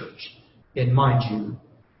Catholic Church? And mind you,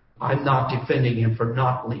 I'm not defending him for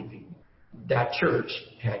not leaving. That church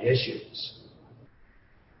had issues.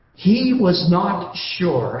 He was not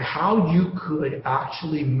sure how you could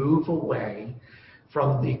actually move away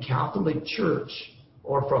from the Catholic Church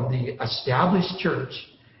or from the established church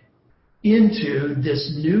into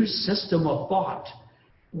this new system of thought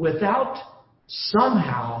without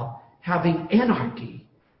somehow having anarchy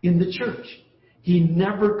in the church. He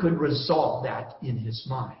never could resolve that in his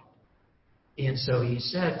mind. And so he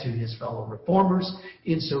said to his fellow reformers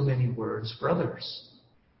in so many words, brothers,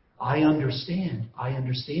 I understand,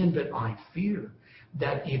 but I fear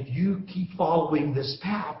that if you keep following this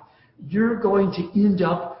path, you're going to end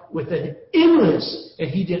up with an endless, and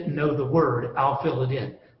he didn't know the word, I'll fill it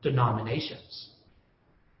in, denominations.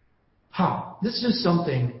 This is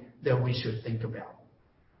something that we should think about.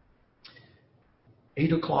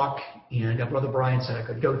 8 o'clock, and Brother Brian said I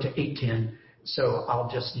could go to 8:10, so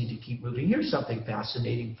I'll just need to keep moving. Here's something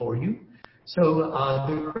fascinating for you. So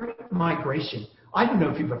the Great Migration, I don't know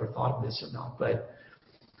if you've ever thought of this or not, but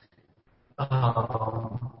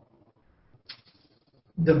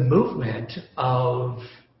the movement of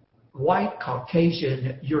white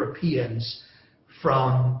Caucasian Europeans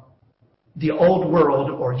from the old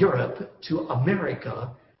world or Europe to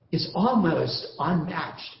America is almost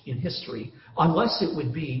unmatched in history, unless it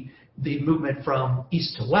would be the movement from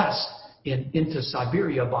east to west into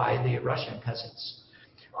Siberia by the Russian peasants.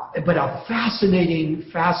 But a fascinating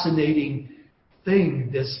thing,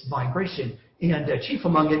 this migration. And chief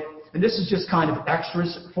among it, and this is just kind of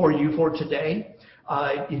extras for you for today,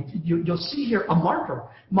 you'll see here a marker.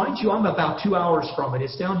 Mind you, I'm about 2 hours from it.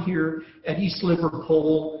 It's down here at East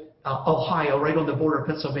Liverpool, Ohio, right on the border of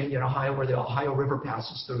Pennsylvania and Ohio, where the Ohio River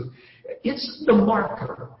passes through. It's the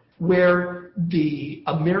marker where the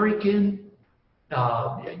American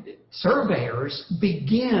surveyors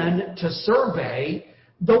began to survey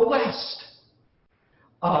the West.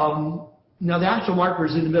 Now, the actual marker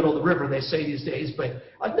is in the middle of the river, they say these days, but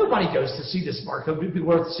nobody goes to see this marker. It would be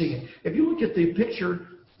worth seeing it. If you look at the picture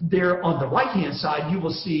there on the right-hand side, you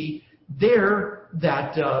will see there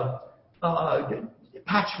that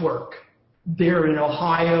patchwork there in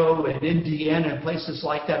Ohio and Indiana and places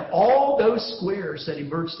like that. All those squares that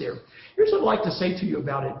emerged there. Here's what I'd like to say to you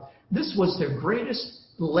about it. This was the greatest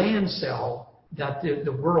land sale that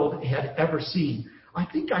the world had ever seen. I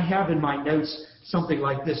think I have in my notes something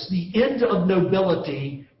like this: the end of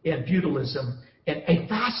nobility and feudalism, and a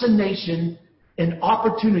fascination and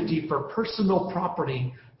opportunity for personal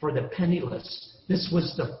property for the penniless. This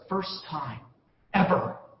was the first time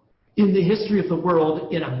ever in the history of the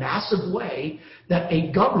world, in a massive way, that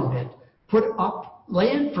a government put up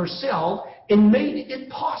land for sale and made it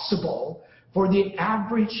possible for the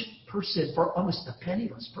average person, for almost the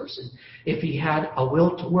penniless person, if he had a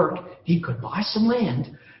will to work, he could buy some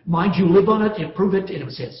land, mind you, live on it, improve it, and it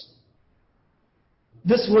was his.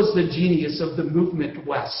 This was the genius of the movement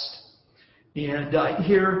west. And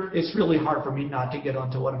here, it's really hard for me not to get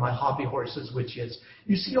onto one of my hobby horses, which is,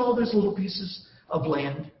 you see all those little pieces of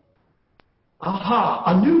land? Aha,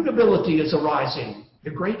 a new nobility is arising, the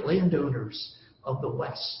great landowners of the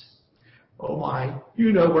West. Oh my,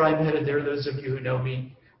 you know where I'm headed there, those of you who know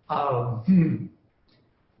me.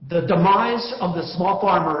 The demise of the small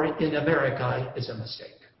farmer in America is a mistake.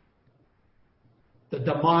 The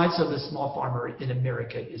demise of the small farmer in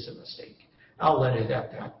America is a mistake. I'll let it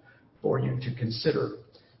at that for you to consider.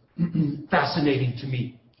 Fascinating to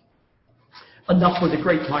me. Enough for the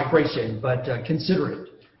Great Migration, but consider it.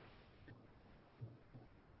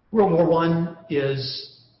 World War I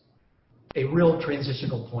is a real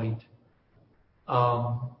transitional point.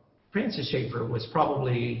 Francis Schaeffer was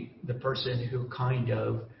probably the person who kind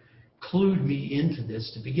of clued me into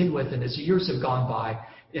this to begin with. And as the years have gone by,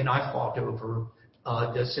 and I've fought over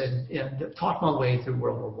this and taught my way through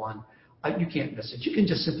World War I, you can't miss it. You can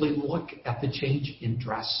just simply look at the change in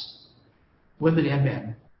dress, women and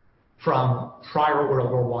men, from prior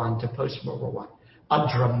World War I to post-World War I.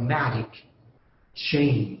 A dramatic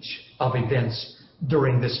change of events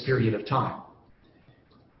during this period of time.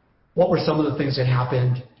 What were some of the things that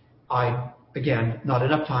happened? Again, not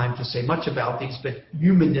enough time to say much about these, but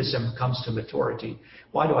humanism comes to maturity.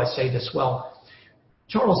 Why do I say this? Well,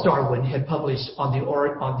 Charles Darwin had published on the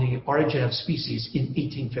Origin of Species in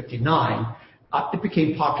 1859. It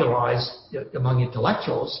became popularized among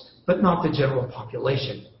intellectuals, but not the general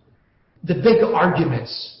population. The big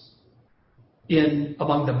arguments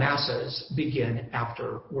among the masses begin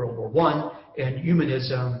after World War I, and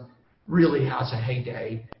humanism really has a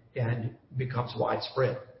heyday and becomes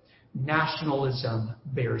widespread. Nationalism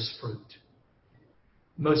bears fruit.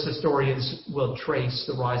 Most historians will trace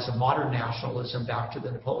the rise of modern nationalism back to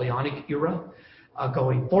the Napoleonic era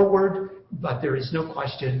going forward, but there is no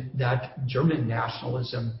question that German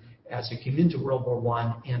nationalism, as it came into World War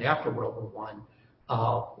I and after World War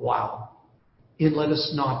I, wow. And let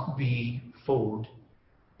us not be fooled.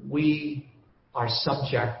 We are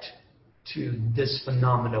subject to this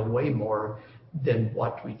phenomena way more than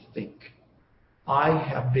what we think. I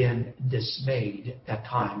have been dismayed at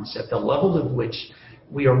times at the level at which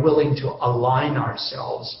we are willing to align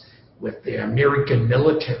ourselves with the American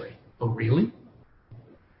military. Oh, really?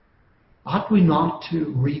 Ought we not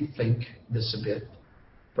to rethink this a bit?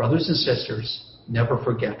 Brothers and sisters, never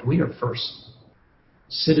forget, we are first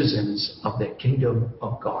citizens of the kingdom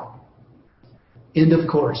of God. And of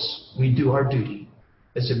course, we do our duty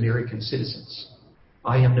as American citizens.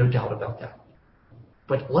 I have no doubt about that.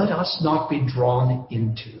 But let us not be drawn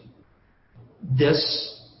into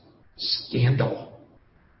this scandal.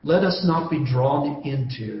 Let us not be drawn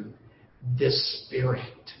into this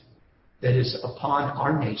spirit that is upon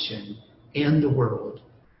our nation and the world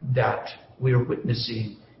that we are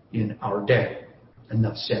witnessing in our day.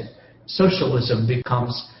 Enough said. Socialism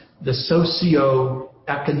becomes the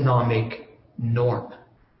socio-economic norm.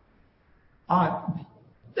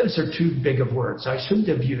 Those are too big of words. I shouldn't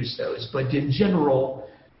have used those, but in general,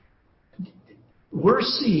 we're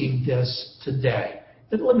seeing this today.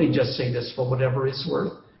 And let me just say this for whatever it's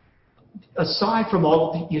worth. Aside from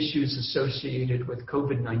all of the issues associated with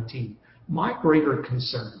COVID-19, my greater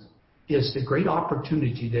concern is the great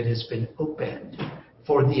opportunity that has been opened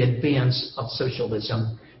for the advance of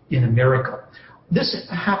socialism in America. This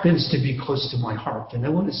happens to be close to my heart, and I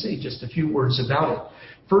want to say just a few words about it.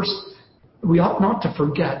 First, we ought not to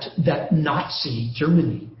forget that Nazi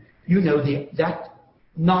Germany, that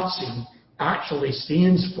Nazi actually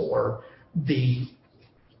stands for the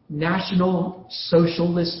National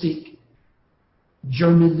Socialistic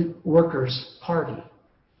German Workers' Party.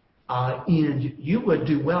 And you would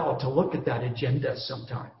do well to look at that agenda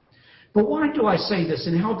sometime. But why do I say this,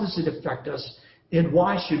 and how does it affect us, and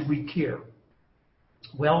why should we care?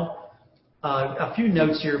 Well, a few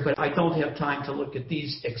notes here, but I don't have time to look at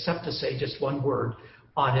these except to say just one word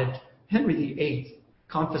on it. Henry VIII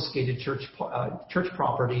confiscated church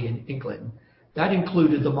property in England. That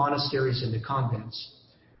included the monasteries and the convents.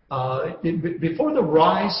 Before the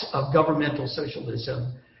rise of governmental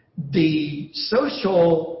socialism, the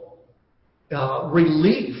social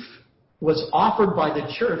relief was offered by the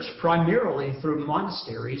church primarily through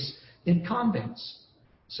monasteries and convents.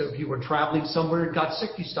 So if you were traveling somewhere and got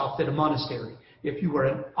sick, you stopped at a monastery. If you were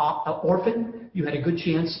an orphan, you had a good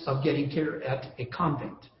chance of getting care at a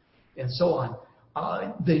convent, and so on.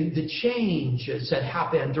 The changes that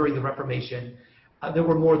happened during the Reformation, there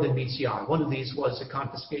were more than meets the eye. One of these was the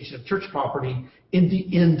confiscation of church property in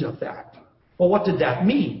the end of that. Well, what did that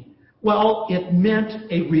mean? Well, it meant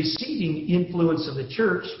a receding influence of the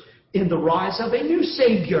church in the rise of a new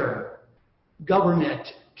savior, government,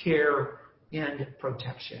 care, and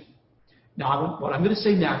protection. Now, what I'm going to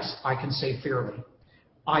say next, I can say fairly.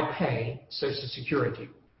 I pay Social Security.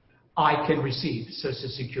 I can receive Social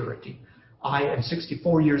Security. I am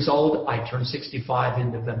 64 years old. I turn 65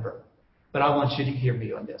 in November. But I want you to hear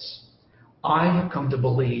me on this. I have come to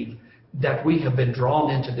believe that we have been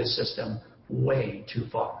drawn into this system way too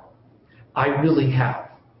far. I really have.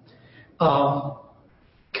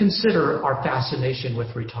 Consider our fascination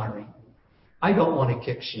with retiring. I don't want to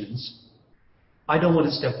kick shins. I don't want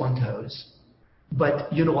to step on toes.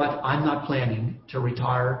 But you know what? I'm not planning to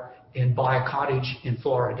retire and buy a cottage in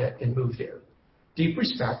Florida and move there. Deep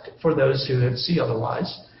respect for those who see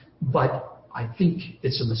otherwise, but I think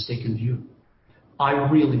it's a mistaken view. I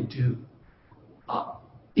really do.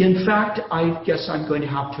 In fact, I guess I'm going to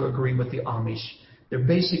have to agree with the Amish. They're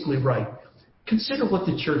basically right. Consider what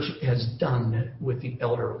the church has done with the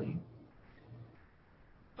elderly.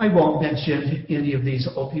 I won't mention any of these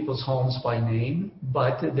old people's homes by name,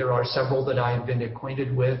 but there are several that I have been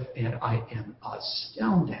acquainted with, and I am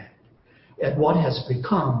astounded at what has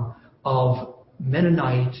become of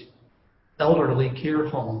Mennonite elderly care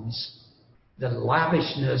homes, the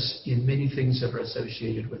lavishness in many things that are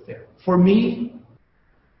associated with there. For me,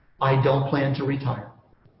 I don't plan to retire.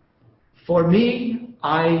 For me,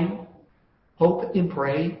 I hope and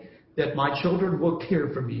pray that my children will care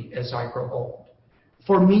for me as I grow old.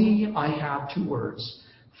 For me, I have two words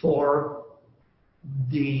for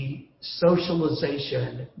the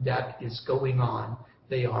socialization that is going on.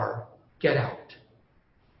 They are get out.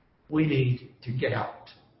 We need to get out.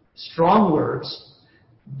 Strong words,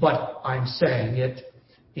 but I'm saying it,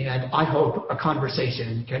 and I hope a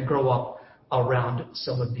conversation can grow up around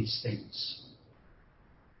some of these things.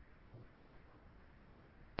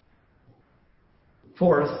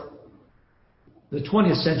 Fourth, the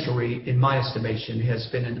 20th century, in my estimation, has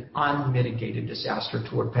been an unmitigated disaster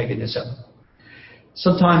toward paganism.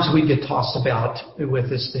 Sometimes we get tossed about with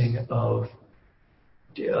this thing of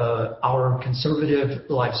our conservative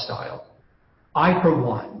lifestyle. I, for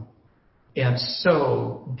one, am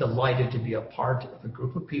so delighted to be a part of a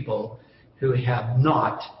group of people who have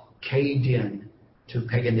not caved in to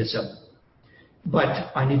paganism.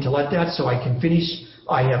 But I need to let that so I can finish.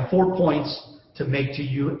 I have 4 points to make to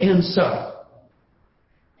you. And so,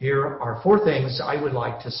 here are 4 things I would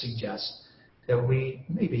like to suggest that we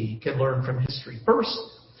maybe can learn from history. First,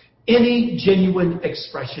 any genuine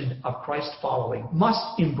expression of Christ following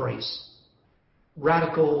must embrace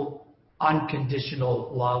radical, unconditional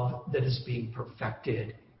love that is being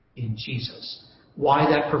perfected in Jesus. Why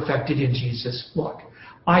that perfected in Jesus? Look,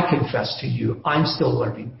 I confess to you, I'm still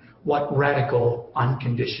learning what radical,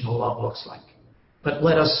 unconditional love looks like. But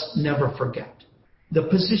let us never forget the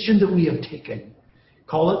position that we have taken.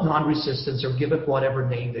 Call it non-resistance or give it whatever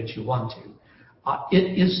name that you want to.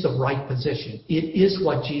 It is the right position. It is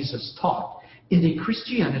what Jesus taught. In a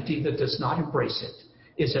Christianity that does not embrace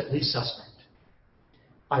it is at least suspect.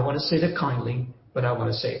 I want to say that kindly, but I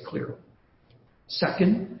want to say it clearly.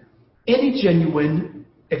 Second, any genuine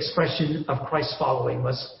expression of Christ following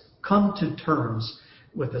must come to terms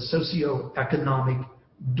with the socio-economic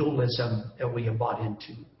dualism that we have bought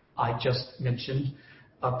into. I just mentioned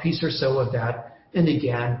a piece or so of that. And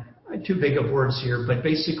again, too big of words here, but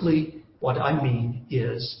basically what I mean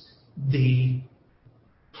is the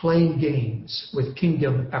playing games with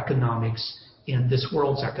kingdom economics and this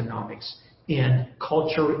world's economics and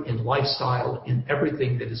culture and lifestyle and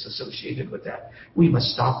everything that is associated with that. We must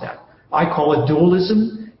stop that. I call it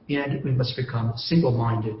dualism, and we must become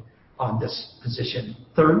single-minded on this position.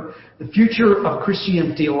 Third, the future of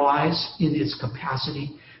Christianity lies in its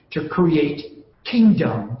capacity to create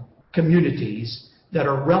kingdom communities that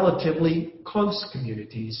are relatively close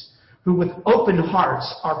communities who with open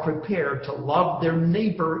hearts are prepared to love their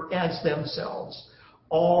neighbor as themselves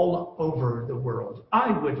all over the world.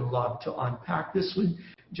 I would love to unpack this one.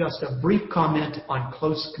 Just a brief comment on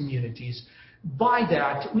close communities. By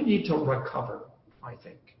that, we need to recover, I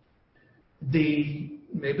think.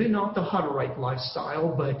 Maybe not the Hutterite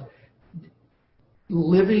lifestyle, but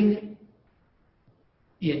living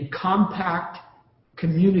in compact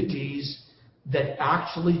communities that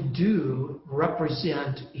actually do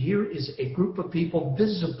represent, here is a group of people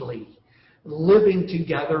visibly living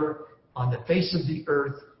together on the face of the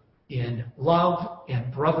earth in love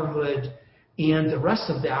and brotherhood. And the rest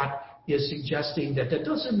of that is suggesting that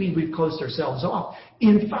doesn't mean we've closed ourselves off.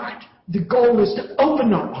 In fact, the goal is to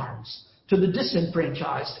open our arms to the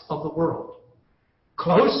disenfranchised of the world.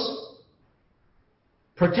 Close,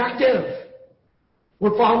 protective.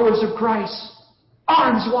 We're followers of Christ.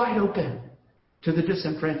 Arms wide open to the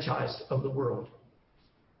disenfranchised of the world.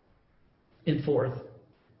 And fourth,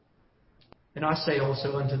 and I say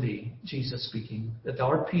also unto thee, Jesus speaking, that thou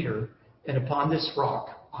art Peter, and upon this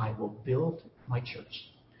rock I will build my church.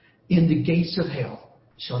 And the gates of hell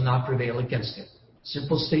shall not prevail against it.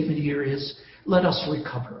 Simple statement here is, let us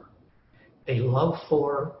recover a love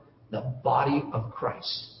for the body of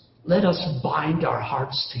Christ. Let us bind our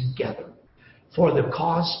hearts together for the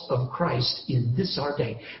cause of Christ in this our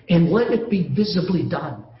day. And let it be visibly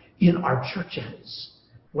done in our churches,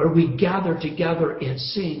 where we gather together and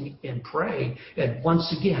sing and pray and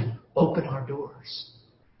once again open our doors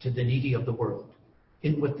to the needy of the world.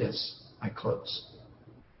 And with this, I close.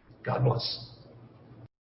 God bless.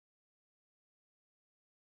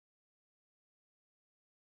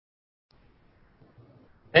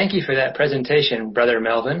 Thank you for that presentation, Brother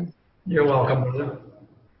Melvin. You're welcome, brother.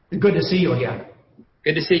 Good to see you again.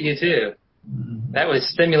 Good to see you too. That was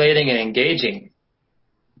stimulating and engaging.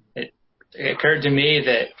 It occurred to me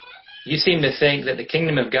that you seem to think that the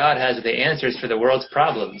kingdom of God has the answers for the world's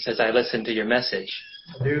problems as I listened to your message.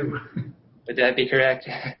 I do. Would that be correct?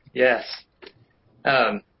 Yes.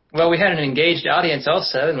 Well, we had an engaged audience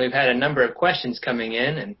also, and we've had a number of questions coming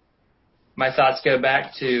in, and my thoughts go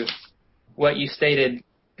back to what you stated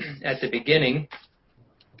at the beginning,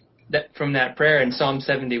 that from that prayer in Psalm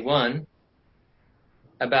 71,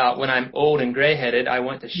 about when I'm old and gray-headed, I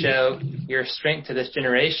want to show your strength to this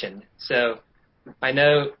generation. So I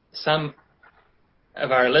know some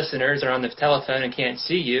of our listeners are on the telephone and can't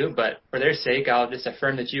see you, but for their sake, I'll just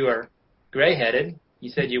affirm that you are gray-headed. You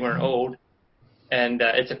said you weren't old. And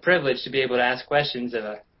it's a privilege to be able to ask questions of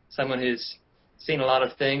someone who's seen a lot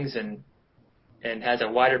of things and has a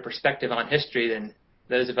wider perspective on history than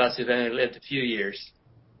those of us who've only lived a few years.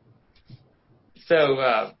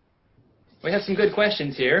 So we have some good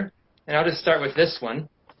questions here, and I'll just start with this one.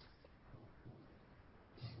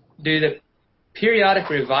 Do the periodic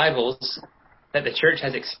revivals that the church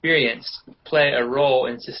has experienced play a role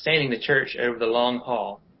in sustaining the church over the long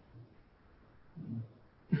haul?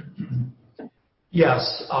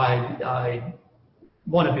 Yes, I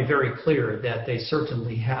want to be very clear that they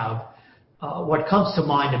certainly have. What comes to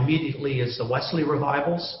mind immediately is the Wesley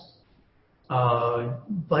revivals.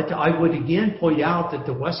 But I would again point out that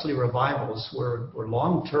the Wesley revivals were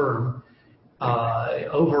long-term,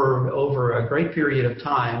 over a great period of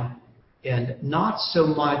time, and not so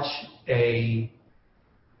much a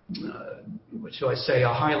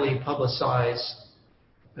highly publicized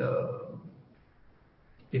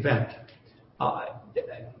event.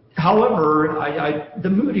 However, the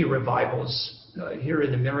Moody revivals here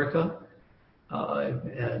in America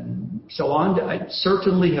and so on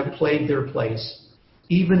certainly have played their place,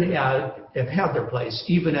 have had their place,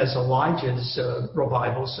 even as Elijah's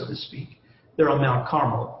revival, so to speak, there on Mount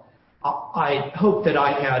Carmel. I hope that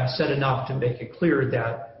I had said enough to make it clear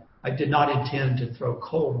that I did not intend to throw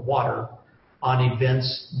cold water on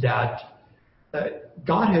events that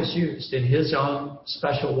God has used in His own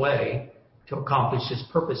special way to accomplish His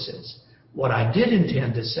purposes. What I did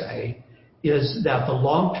intend to say is that the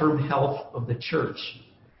long-term health of the church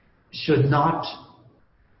is not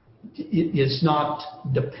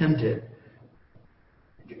dependent.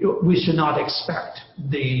 We should not expect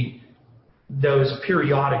those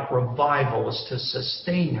periodic revivals to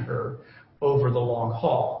sustain her over the long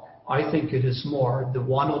haul. I think it is more the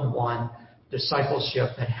one-on-one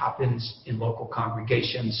discipleship that happens in local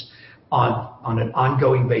congregations on an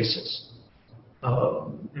ongoing basis.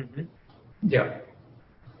 Yeah.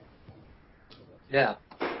 Yeah.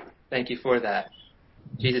 Thank you for that.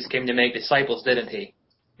 Jesus came to make disciples, didn't He?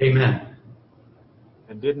 Amen.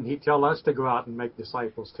 And didn't He tell us to go out and make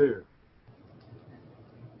disciples too?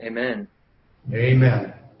 Amen.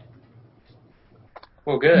 Amen.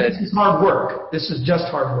 Well, good. This is hard work. This is just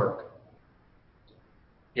hard work.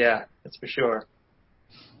 Yeah, that's for sure.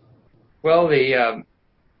 Well, the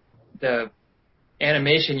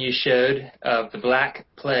animation you showed of the Black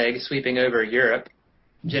Plague sweeping over Europe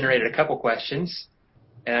generated a couple questions,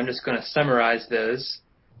 and I'm just going to summarize those.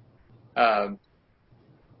 Why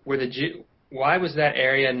was that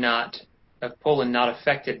area of Poland not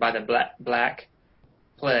affected by the Black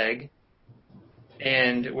Plague?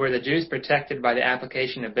 And were the Jews protected by the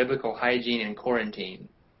application of biblical hygiene and quarantine?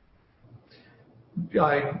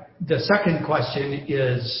 The second question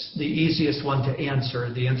is the easiest one to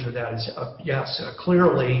answer. The answer to that is yes.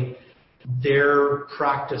 Clearly, their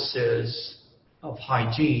practices of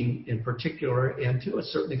hygiene in particular, and to a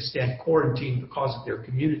certain extent quarantine because of their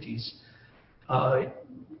communities,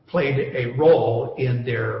 played a role in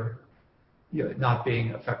their not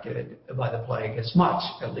being affected by the plague as much,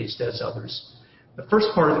 at least as others. The first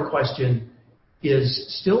part of the question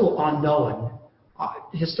is still unknown.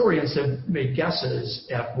 Historians have made guesses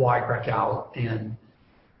at why Krakow and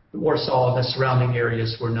Warsaw and the surrounding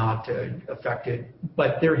areas were not affected,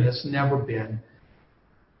 but there has never been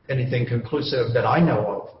anything conclusive that I know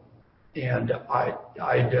of. And I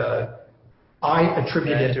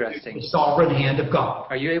attribute it to the sovereign hand of God.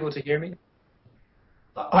 Are you able to hear me?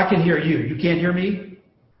 I can hear you. You can't hear me?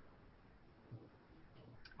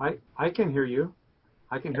 I can hear you.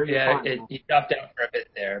 I can hear you fine. You dropped out for a bit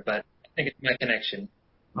there, but I think it's my connection.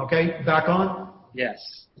 Okay, back on?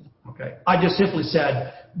 Yes. Okay. I just simply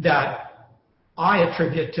said that I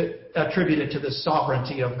attribute it to the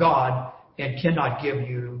sovereignty of God and cannot give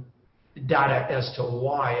you data as to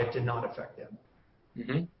why it did not affect them.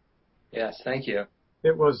 Mm-hmm. Yes, thank you.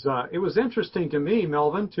 It was interesting to me,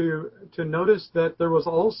 Melvin, to notice that there was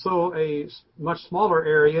also a much smaller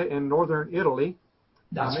area in northern Italy,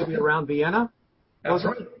 maybe around Vienna. That's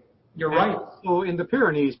right. You're right. So in the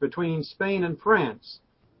Pyrenees between Spain and France,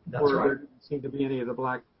 that's right. There didn't seem to be any of the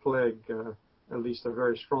Black Plague, at least a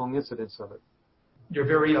very strong incidence of it. You're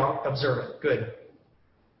very observant. Good.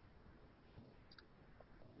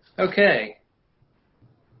 Okay.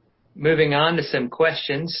 Moving on to some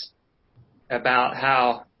questions about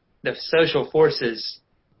how the social forces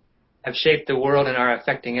have shaped the world and are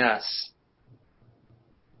affecting us.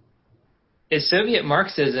 Is Soviet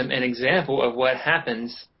Marxism an example of what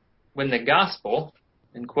happens when the gospel,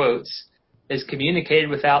 in quotes, is communicated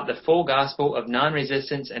without the full gospel of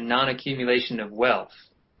non-resistance and non-accumulation of wealth?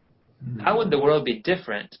 How would the world be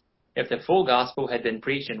different if the full gospel had been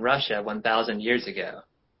preached in Russia 1,000 years ago?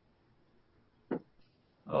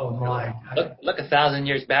 Oh, my. Look 1,000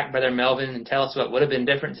 years back, Brother Melvin, and tell us what would have been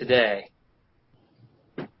different today.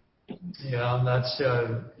 Yeah,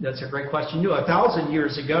 that's a great question. You know, 1,000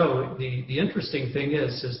 years ago, the interesting thing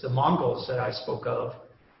is the Mongols that I spoke of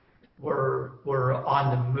were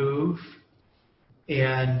on the move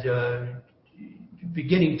and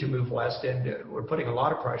beginning to move west, and were putting a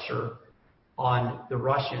lot of pressure on the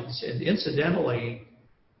Russians. And incidentally,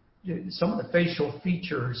 some of the facial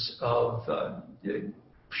features of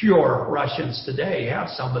pure Russians today have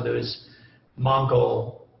some of those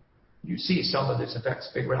Mongol. You see some of those effects,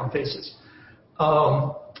 big round faces.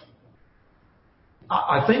 I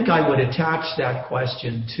think I would attach that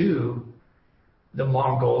question to the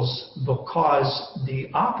Mongols because the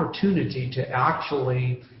opportunity to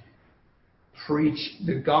actually preach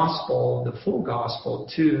the gospel, the full gospel,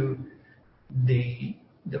 to the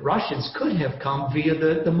Russians could have come via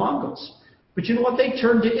the Mongols. But you know what? They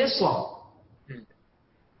turned to Islam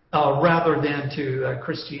rather than to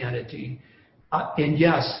Christianity. And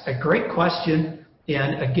yes, a great question.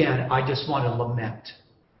 And again, I just want to lament.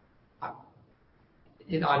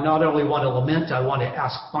 I not only want to lament, I want to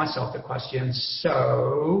ask myself the question,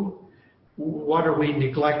 so what are we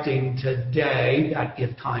neglecting today that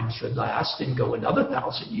if time should last and go another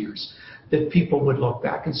 1,000 years, that people would look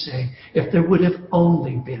back and say, if there would have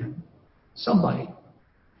only been somebody.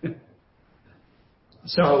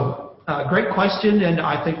 So, great question, and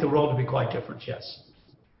I think the world would be quite different, yes.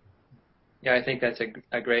 Yeah, I think that's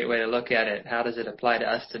a great way to look at it. How does it apply to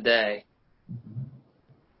us today?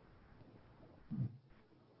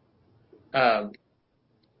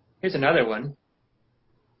 Here's another one.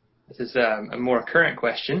 This is a more current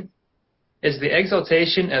question. Is the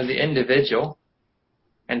exaltation of the individual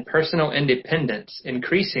and personal independence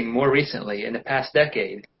increasing more recently in the past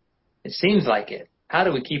decade? It seems like it. How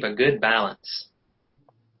do we keep a good balance?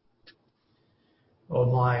 Oh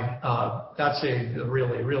my, that's a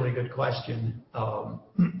really, really good question.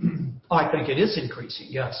 I think it is increasing,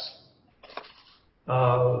 yes.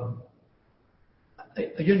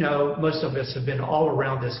 You know, most of us have been all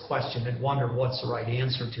around this question and wondered what's the right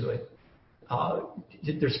answer to it.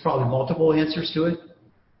 There's probably multiple answers to it.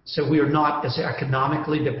 So we are not as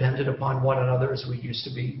economically dependent upon one another as we used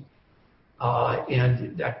to be.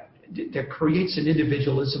 And that creates an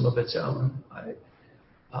individualism of its own.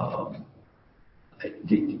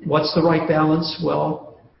 What's the right balance?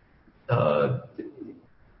 Well,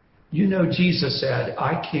 you know, Jesus said,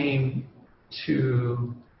 I came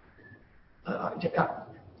to,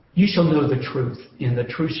 you shall know the truth, and the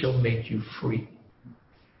truth shall make you free.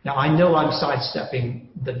 Now, I know I'm sidestepping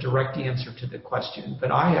the direct answer to the question,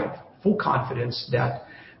 but I have full confidence that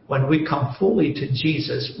when we come fully to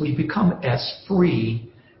Jesus, we become as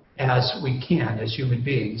free as we can as human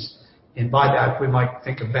beings. And by that, we might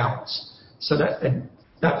think of balance. So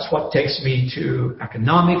that's what takes me to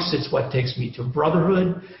economics. It's what takes me to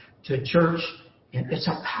brotherhood, to church. And it's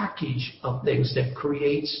a package of things that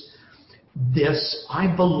creates this, I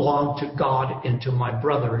belong to God and to my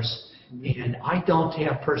brothers, and I don't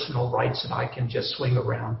have personal rights that I can just swing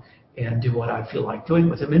around and do what I feel like doing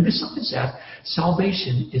with them. And besides that,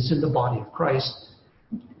 salvation is in the body of Christ,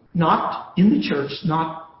 not in the church,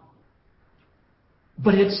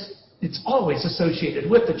 but it's always associated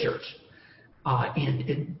with the church.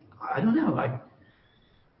 And I don't know,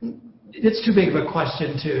 it's too big of a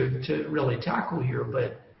question to really tackle here,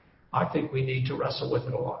 but I think we need to wrestle with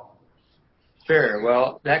it a lot. Sure.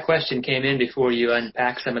 Well, that question came in before you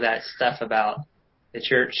unpacked some of that stuff about the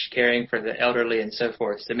church caring for the elderly and so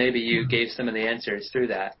forth. So maybe you gave some of the answers through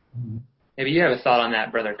that. Maybe you have a thought on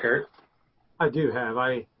that, Brother Kurt. I do have.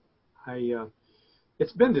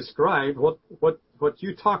 It's been described what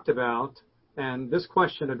you talked about, and this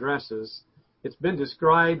question addresses. It's been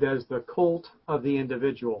described as the cult of the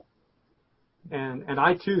individual. And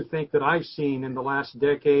I too think that I've seen in the last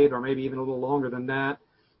decade, or maybe even a little longer than that,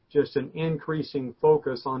 just an increasing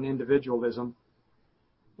focus on individualism.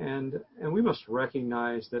 And we must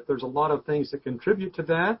recognize that there's a lot of things that contribute to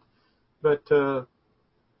that. But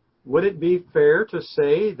would it be fair to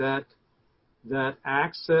say that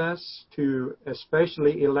access to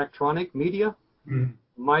especially electronic media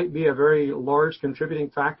might be a very large contributing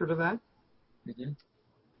factor to that? Mm-hmm.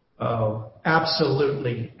 Oh,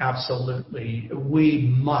 absolutely, absolutely.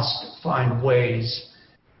 We must find ways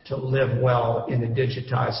to live well in a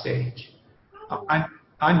digitized age.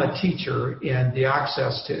 I'm a teacher, and the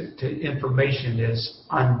access to information is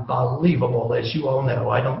unbelievable, as you all know.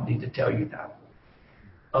 I don't need to tell you that.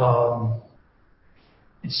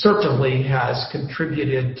 It certainly has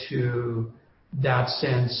contributed to that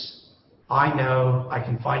sense. I know I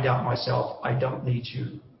can find out myself. I don't need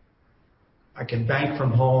you. I can bank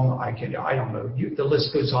from home. I don't know. The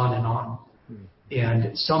list goes on and on.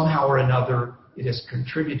 And somehow or another, it has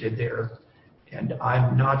contributed there. And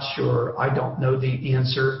I'm not sure. I don't know the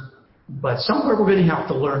answer. But somewhere we're going to have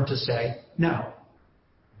to learn to say no.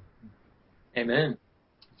 Amen.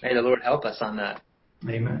 May the Lord help us on that.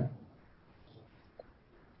 Amen.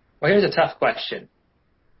 Well, here's a tough question.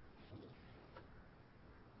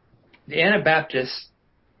 The Anabaptists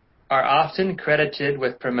are often credited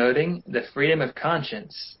with promoting the freedom of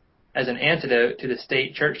conscience as an antidote to the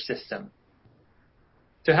state church system.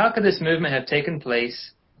 So how could this movement have taken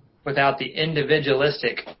place without the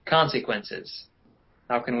individualistic consequences?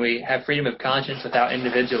 How can we have freedom of conscience without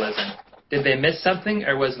individualism? Did they miss something,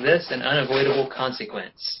 or was this an unavoidable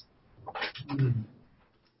consequence?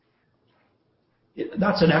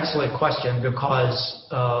 That's an excellent question, because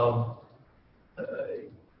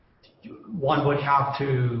one would have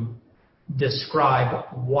to describe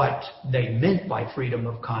what they meant by freedom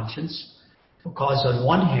of conscience, because on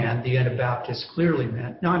one hand, the Anabaptists clearly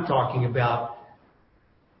meant, now I'm talking about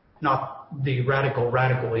not the radical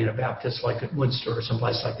Anabaptists like at Woodstock or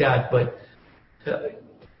someplace like that, but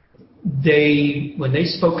when they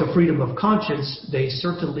spoke of freedom of conscience, they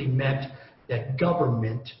certainly meant that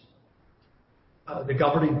government, the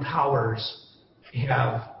governing powers,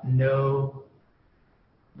 have no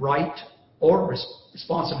right or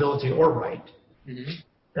responsibility or right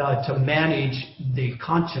to manage the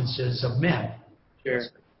consciences of men. Sure.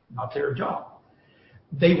 It's not their job.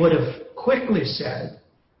 They would have quickly said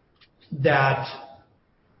that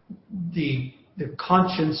the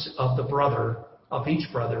conscience of the brother, of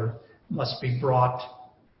each brother, must be brought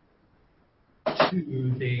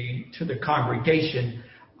to the congregation.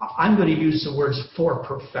 I'm going to use the words for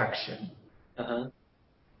perfection.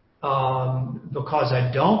 Because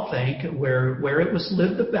I don't think where it was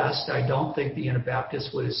lived the best, I don't think the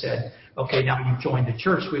Anabaptists would have said, okay, now you've joined the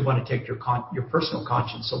church, we want to take your personal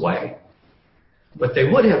conscience away. But they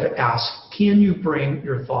would have asked, can you bring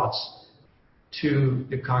your thoughts to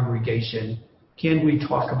the congregation? Can we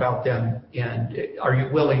talk about them? And are you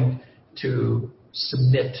willing to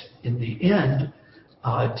submit in the end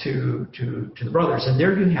to the brothers? And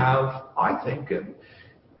there you have, I think,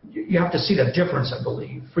 you have to see that difference, I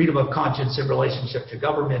believe. Freedom of conscience in relationship to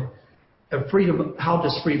government. How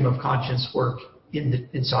does freedom of conscience work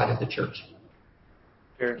inside of the church?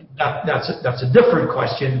 Sure. That's a different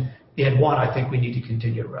question, and one I think we need to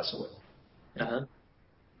continue to wrestle with.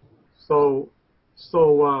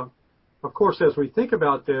 So, of course, as we think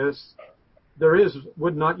about this,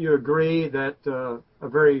 would not you agree that a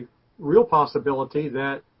very real possibility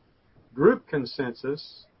that group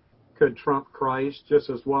consensus could trump Christ just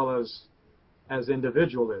as well as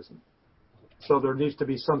individualism? So there needs to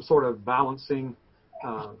be some sort of balancing,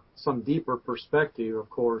 some deeper perspective, of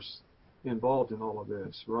course, involved in all of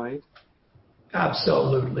this, right?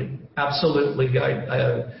 Absolutely.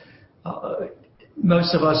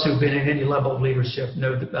 Most of us who've been in any level of leadership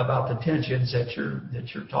know about the tensions that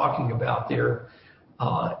you're talking about there,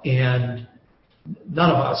 and none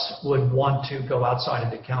of us would want to go outside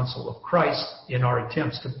of the counsel of Christ in our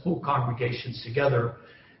attempts to pull congregations together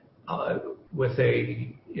with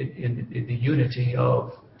in the unity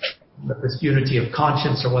of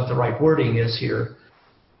conscience, or what the right wording is here.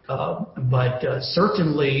 But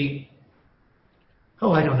certainly,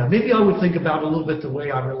 I don't know. Maybe I would think about a little bit the way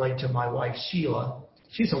I relate to my wife, Sheila.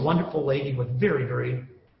 She's a wonderful lady with very,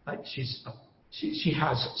 she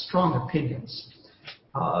has strong opinions.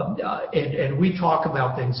 And we talk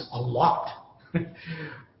about things a lot.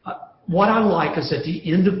 What I like is at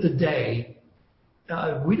the end of the day,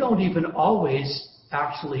 we don't even always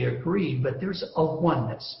actually agree, but there's a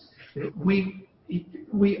oneness. We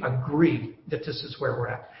agree that this is where we're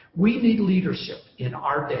at. We need leadership in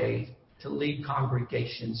our day to lead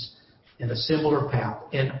congregations in a similar path.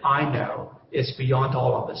 And I know it's beyond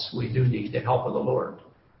all of us. We do need the help of the Lord.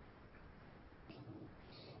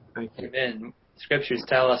 Thank you. Amen. Scriptures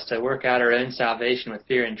tell us to work out our own salvation with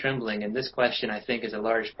fear and trembling, and this question, I think, is a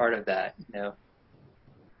large part of that.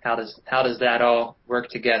 How does that all work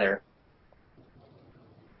together?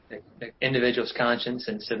 The individual's conscience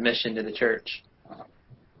and submission to the church.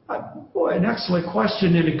 Boy, an excellent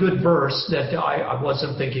question and a good verse that I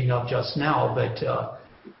wasn't thinking of just now, but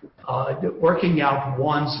working out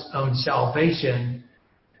one's own salvation.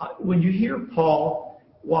 When you hear Paul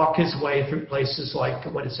walk his way through places like,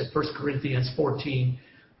 1 Corinthians 14,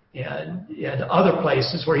 and other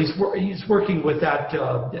places where he's working with that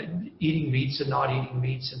eating meats and not eating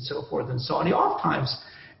meats and so forth and so on. He oftentimes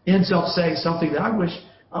ends up saying something that I'm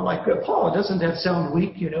like, Paul, doesn't that sound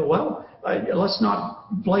weak? Well, let's not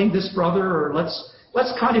blame this brother, or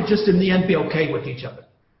let's kind of just in the end be okay with each other.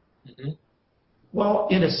 Mm-hmm. Well,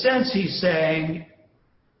 in a sense, he's saying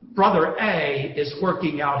brother A is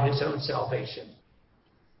working out his own salvation.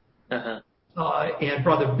 And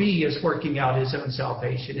brother B is working out his own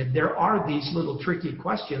salvation. And there are these little tricky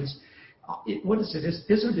questions. What is it?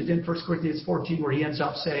 Isn't it in 1 Corinthians 14 where he ends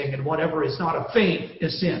up saying, and whatever is not of faith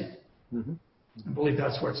is sin? Mm-hmm. I believe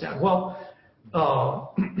that's where it's at. Well,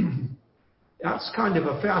 that's kind of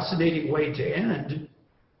a fascinating way to end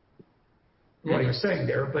what you're saying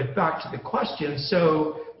there. But back to the question.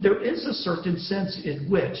 So there is a certain sense in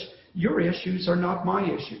which your issues are not my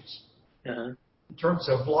issues. In terms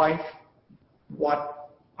of life,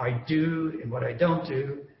 what I do and what I don't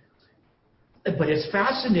do. But it's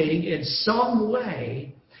fascinating, in some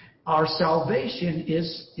way, our salvation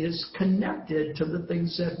is connected to the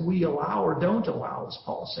things that we allow or don't allow, as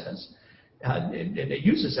Paul says. And it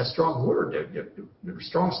uses a strong word, a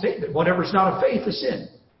strong statement. Whatever's not of faith is sin.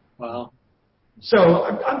 Wow. So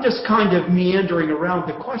I'm just kind of meandering around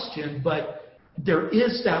the question, but there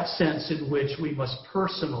is that sense in which we must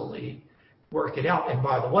personally work it out. And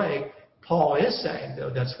by the way, Paul is saying, though,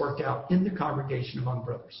 that's worked out in the congregation among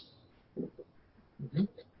brothers. Mm-hmm.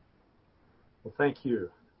 Well, thank you.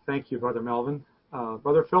 Thank you, Brother Melvin.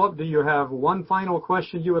 Brother Philip, do you have one final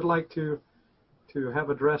question you would like to have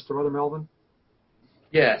addressed to Brother Melvin?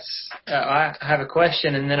 Yes. I have a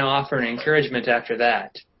question, and then I'll offer an encouragement after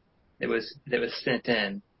that. That was sent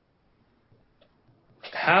in.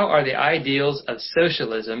 How are the ideals of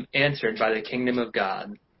socialism answered by the kingdom of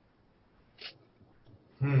God?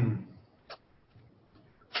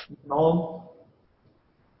 Well,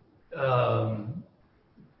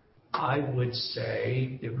 I would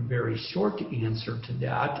say the very short answer to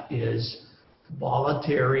that is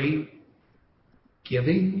voluntary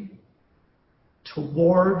giving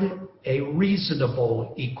toward a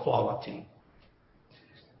reasonable equality.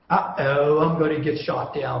 I'm going to get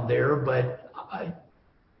shot down there, but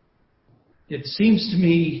it seems to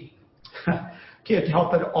me, can't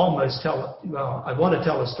help but almost I want to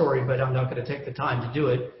tell a story, but I'm not going to take the time to do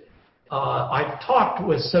it. I've talked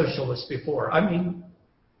with socialists before. I mean,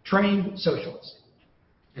 trained socialists.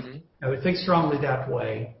 Mm-hmm. I would think strongly that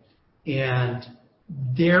way. And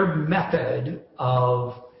their method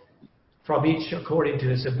of, from each according to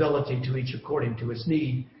his ability to each according to his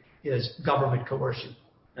need, is government coercion.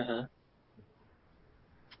 Uh-huh.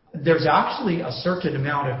 There's actually a certain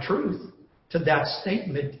amount of truth to that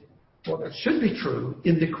statement, well, it should be true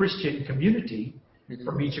in the Christian community, mm-hmm.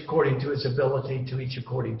 from each according to his ability to each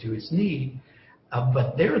according to his need.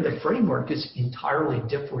 But there, the framework is entirely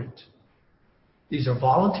different. These are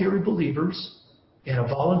voluntary believers in a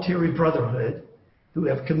voluntary brotherhood who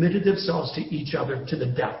have committed themselves to each other to the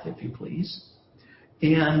death, if you please.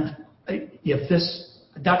 And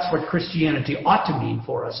that's what Christianity ought to mean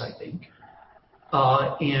for us, I think.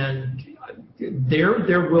 And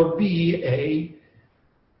there will be a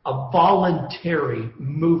voluntary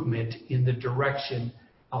movement in the direction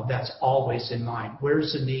of that's always in mind.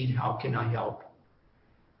 Where's the need? How can I help?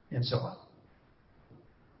 And so on.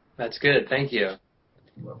 That's good. Thank you.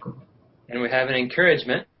 You're welcome. And we have an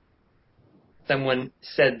encouragement. Someone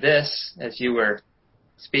said this as you were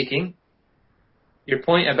speaking. Your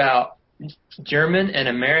point about German and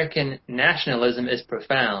American nationalism is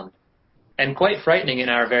profound and quite frightening in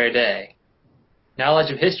our very day.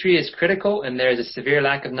 Knowledge of history is critical, and there is a severe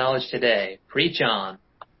lack of knowledge today. Preach on.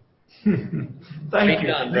 Preach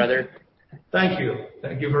you. On, brother. Thank you.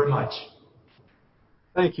 Thank you very much.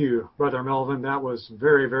 Thank you, Brother Melvin. That was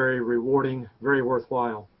very, very rewarding, very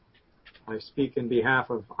worthwhile. I speak in behalf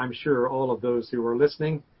of, I'm sure, all of those who are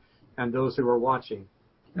listening and those who are watching.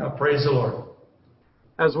 Now, praise the Lord.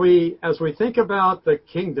 As we think about the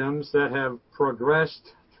kingdoms that have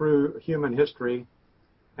progressed through human history,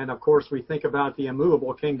 and of course we think about the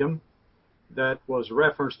immovable kingdom that was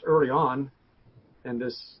referenced early on in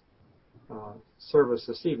this service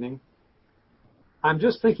this evening, I'm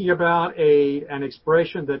just thinking about an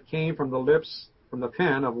expression that came from the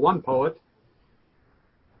pen of one poet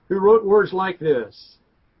who wrote words like this: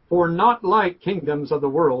 "For not like kingdoms of the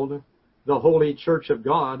world, the holy church of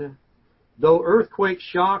God, though earthquake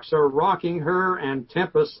shocks are rocking her and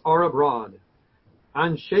tempests are abroad,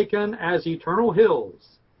 unshaken as eternal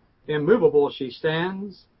hills, immovable she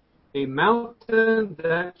stands, a mountain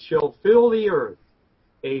that shall fill the earth,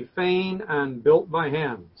 a fane and built by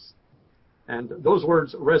hands. And those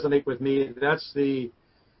words resonate with me. That's the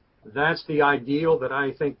ideal that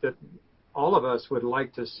I think that all of us would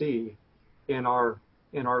like to see in our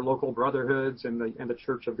local brotherhoods and the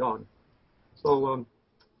Church of God. So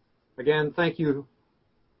again, thank you,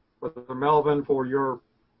 Brother Melvin, for your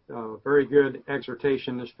very good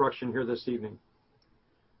exhortation instruction here this evening.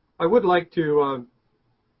 I would like to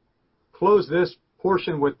close this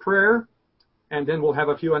portion with prayer, and then we'll have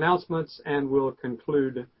a few announcements and we'll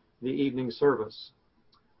conclude the evening service.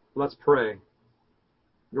 Let's pray.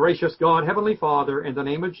 Gracious God, Heavenly Father, in the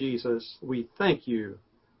name of Jesus, we thank you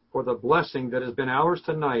for the blessing that has been ours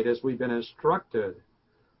tonight as we've been instructed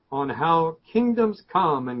on how kingdoms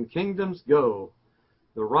come and kingdoms go,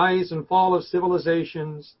 the rise and fall of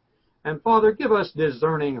civilizations. And Father, give us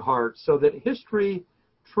discerning hearts so that history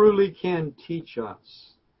truly can teach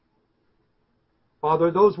us.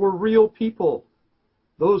 Father, those were real people.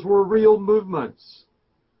 Those were real movements.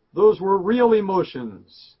 Those were real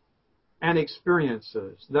emotions and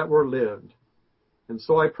experiences that were lived. And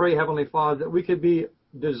so I pray, Heavenly Father, that we could be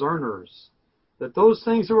discerners, that those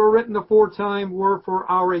things that were written aforetime were for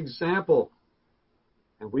our example.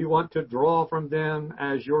 And we want to draw from them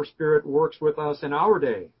as your Spirit works with us in our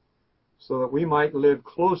day, so that we might live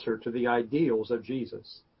closer to the ideals of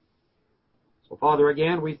Jesus. So, Father,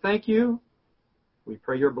 again, we thank you. We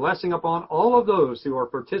pray your blessing upon all of those who are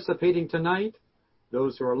participating tonight,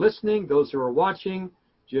 those who are listening, those who are watching.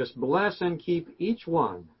 Just bless and keep each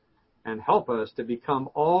one and help us to become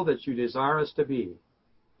all that you desire us to be.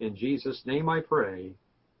 In Jesus' name I pray.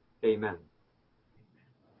 Amen.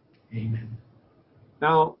 Amen.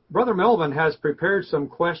 Now, Brother Melvin has prepared some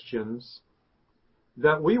questions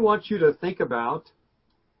that we want you to think about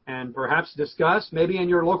and perhaps discuss, maybe in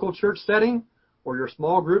your local church setting or your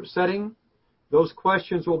small group setting. Those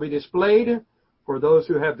questions will be displayed for those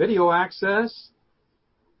who have video access.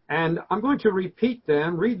 And I'm going to repeat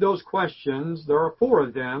them, read those questions. There are 4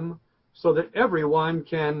 of them, so that everyone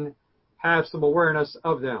can have some awareness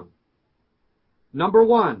of them. Number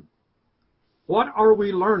 1, what are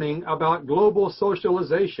we learning about global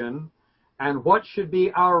socialization, and what should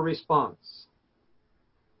be our response?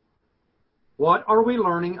 What are we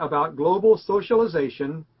learning about global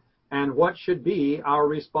socialization, and what should be our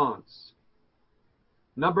response?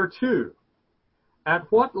 Number 2, at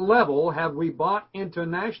what level have we bought into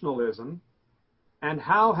nationalism, and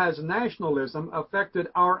how has nationalism affected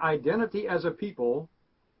our identity as a people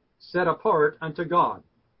set apart unto God?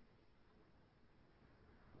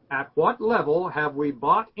 At what level have we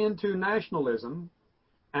bought into nationalism,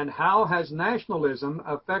 and how has nationalism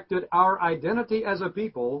affected our identity as a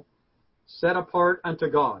people set apart unto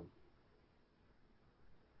God?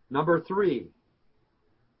 Number 3,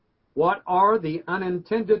 what are the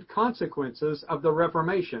unintended consequences of the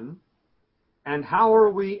Reformation, and how are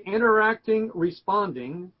we interacting,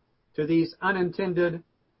 responding to these unintended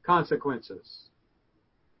consequences?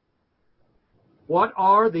 What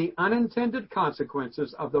are the unintended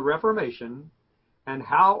consequences of the Reformation, and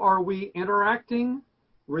how are we interacting,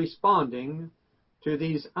 responding to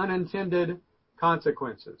these unintended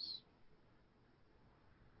consequences?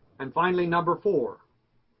 And finally, number 4,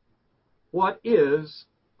 what is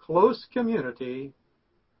close community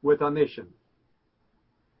with a mission?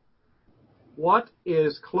 What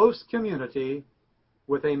is close community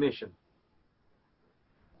with a mission?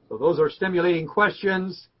 So those are stimulating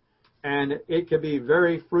questions, and it can be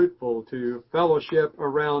very fruitful to fellowship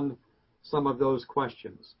around some of those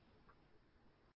questions.